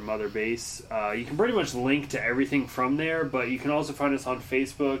 That's our mother base. You can pretty much link to everything from there, but you can also find us on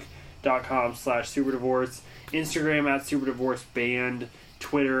Facebook.com/superdivorce, Instagram @superdivorceband,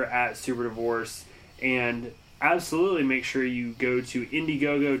 Twitter @superdivorce, and absolutely make sure you go to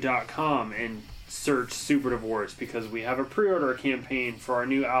Indiegogo.com and search Super Divorce because we have a pre-order campaign for our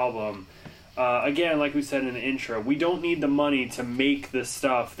new album. Again, like we said in the intro, we don't need the money to make the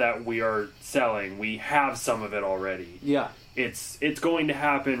stuff that we are selling. We have some of it already. Yeah. It's going to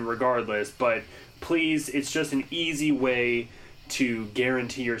happen regardless, but please, it's just an easy way to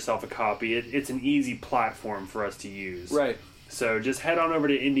guarantee yourself a copy. It's an easy platform for us to use. Right. So just head on over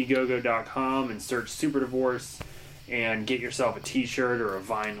to Indiegogo.com and search Super Divorce and get yourself a t-shirt or a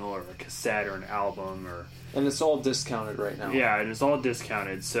vinyl or a cassette or an album or... And it's all discounted right now. Yeah, and it's all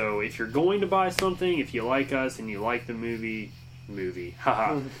discounted. So if you're going to buy something, if you like us and you like the movie,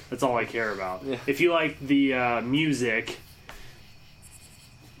 haha, that's all I care about. Yeah. If you like the music,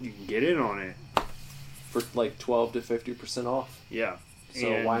 you can get in on it. For like 12 to 50% off. Yeah. So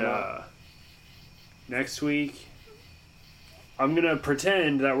and, why not? Next week, I'm going to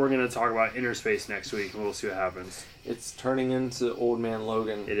pretend that we're going to talk about Innerspace next week, and we'll see what happens. It's turning into Old Man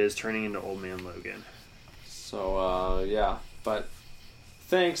Logan. It is turning into Old Man Logan. So, yeah. But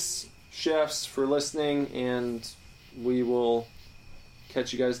thanks, chefs, for listening, and we will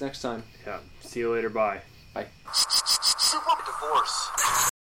catch you guys next time. Yeah. See you later. Bye. Bye.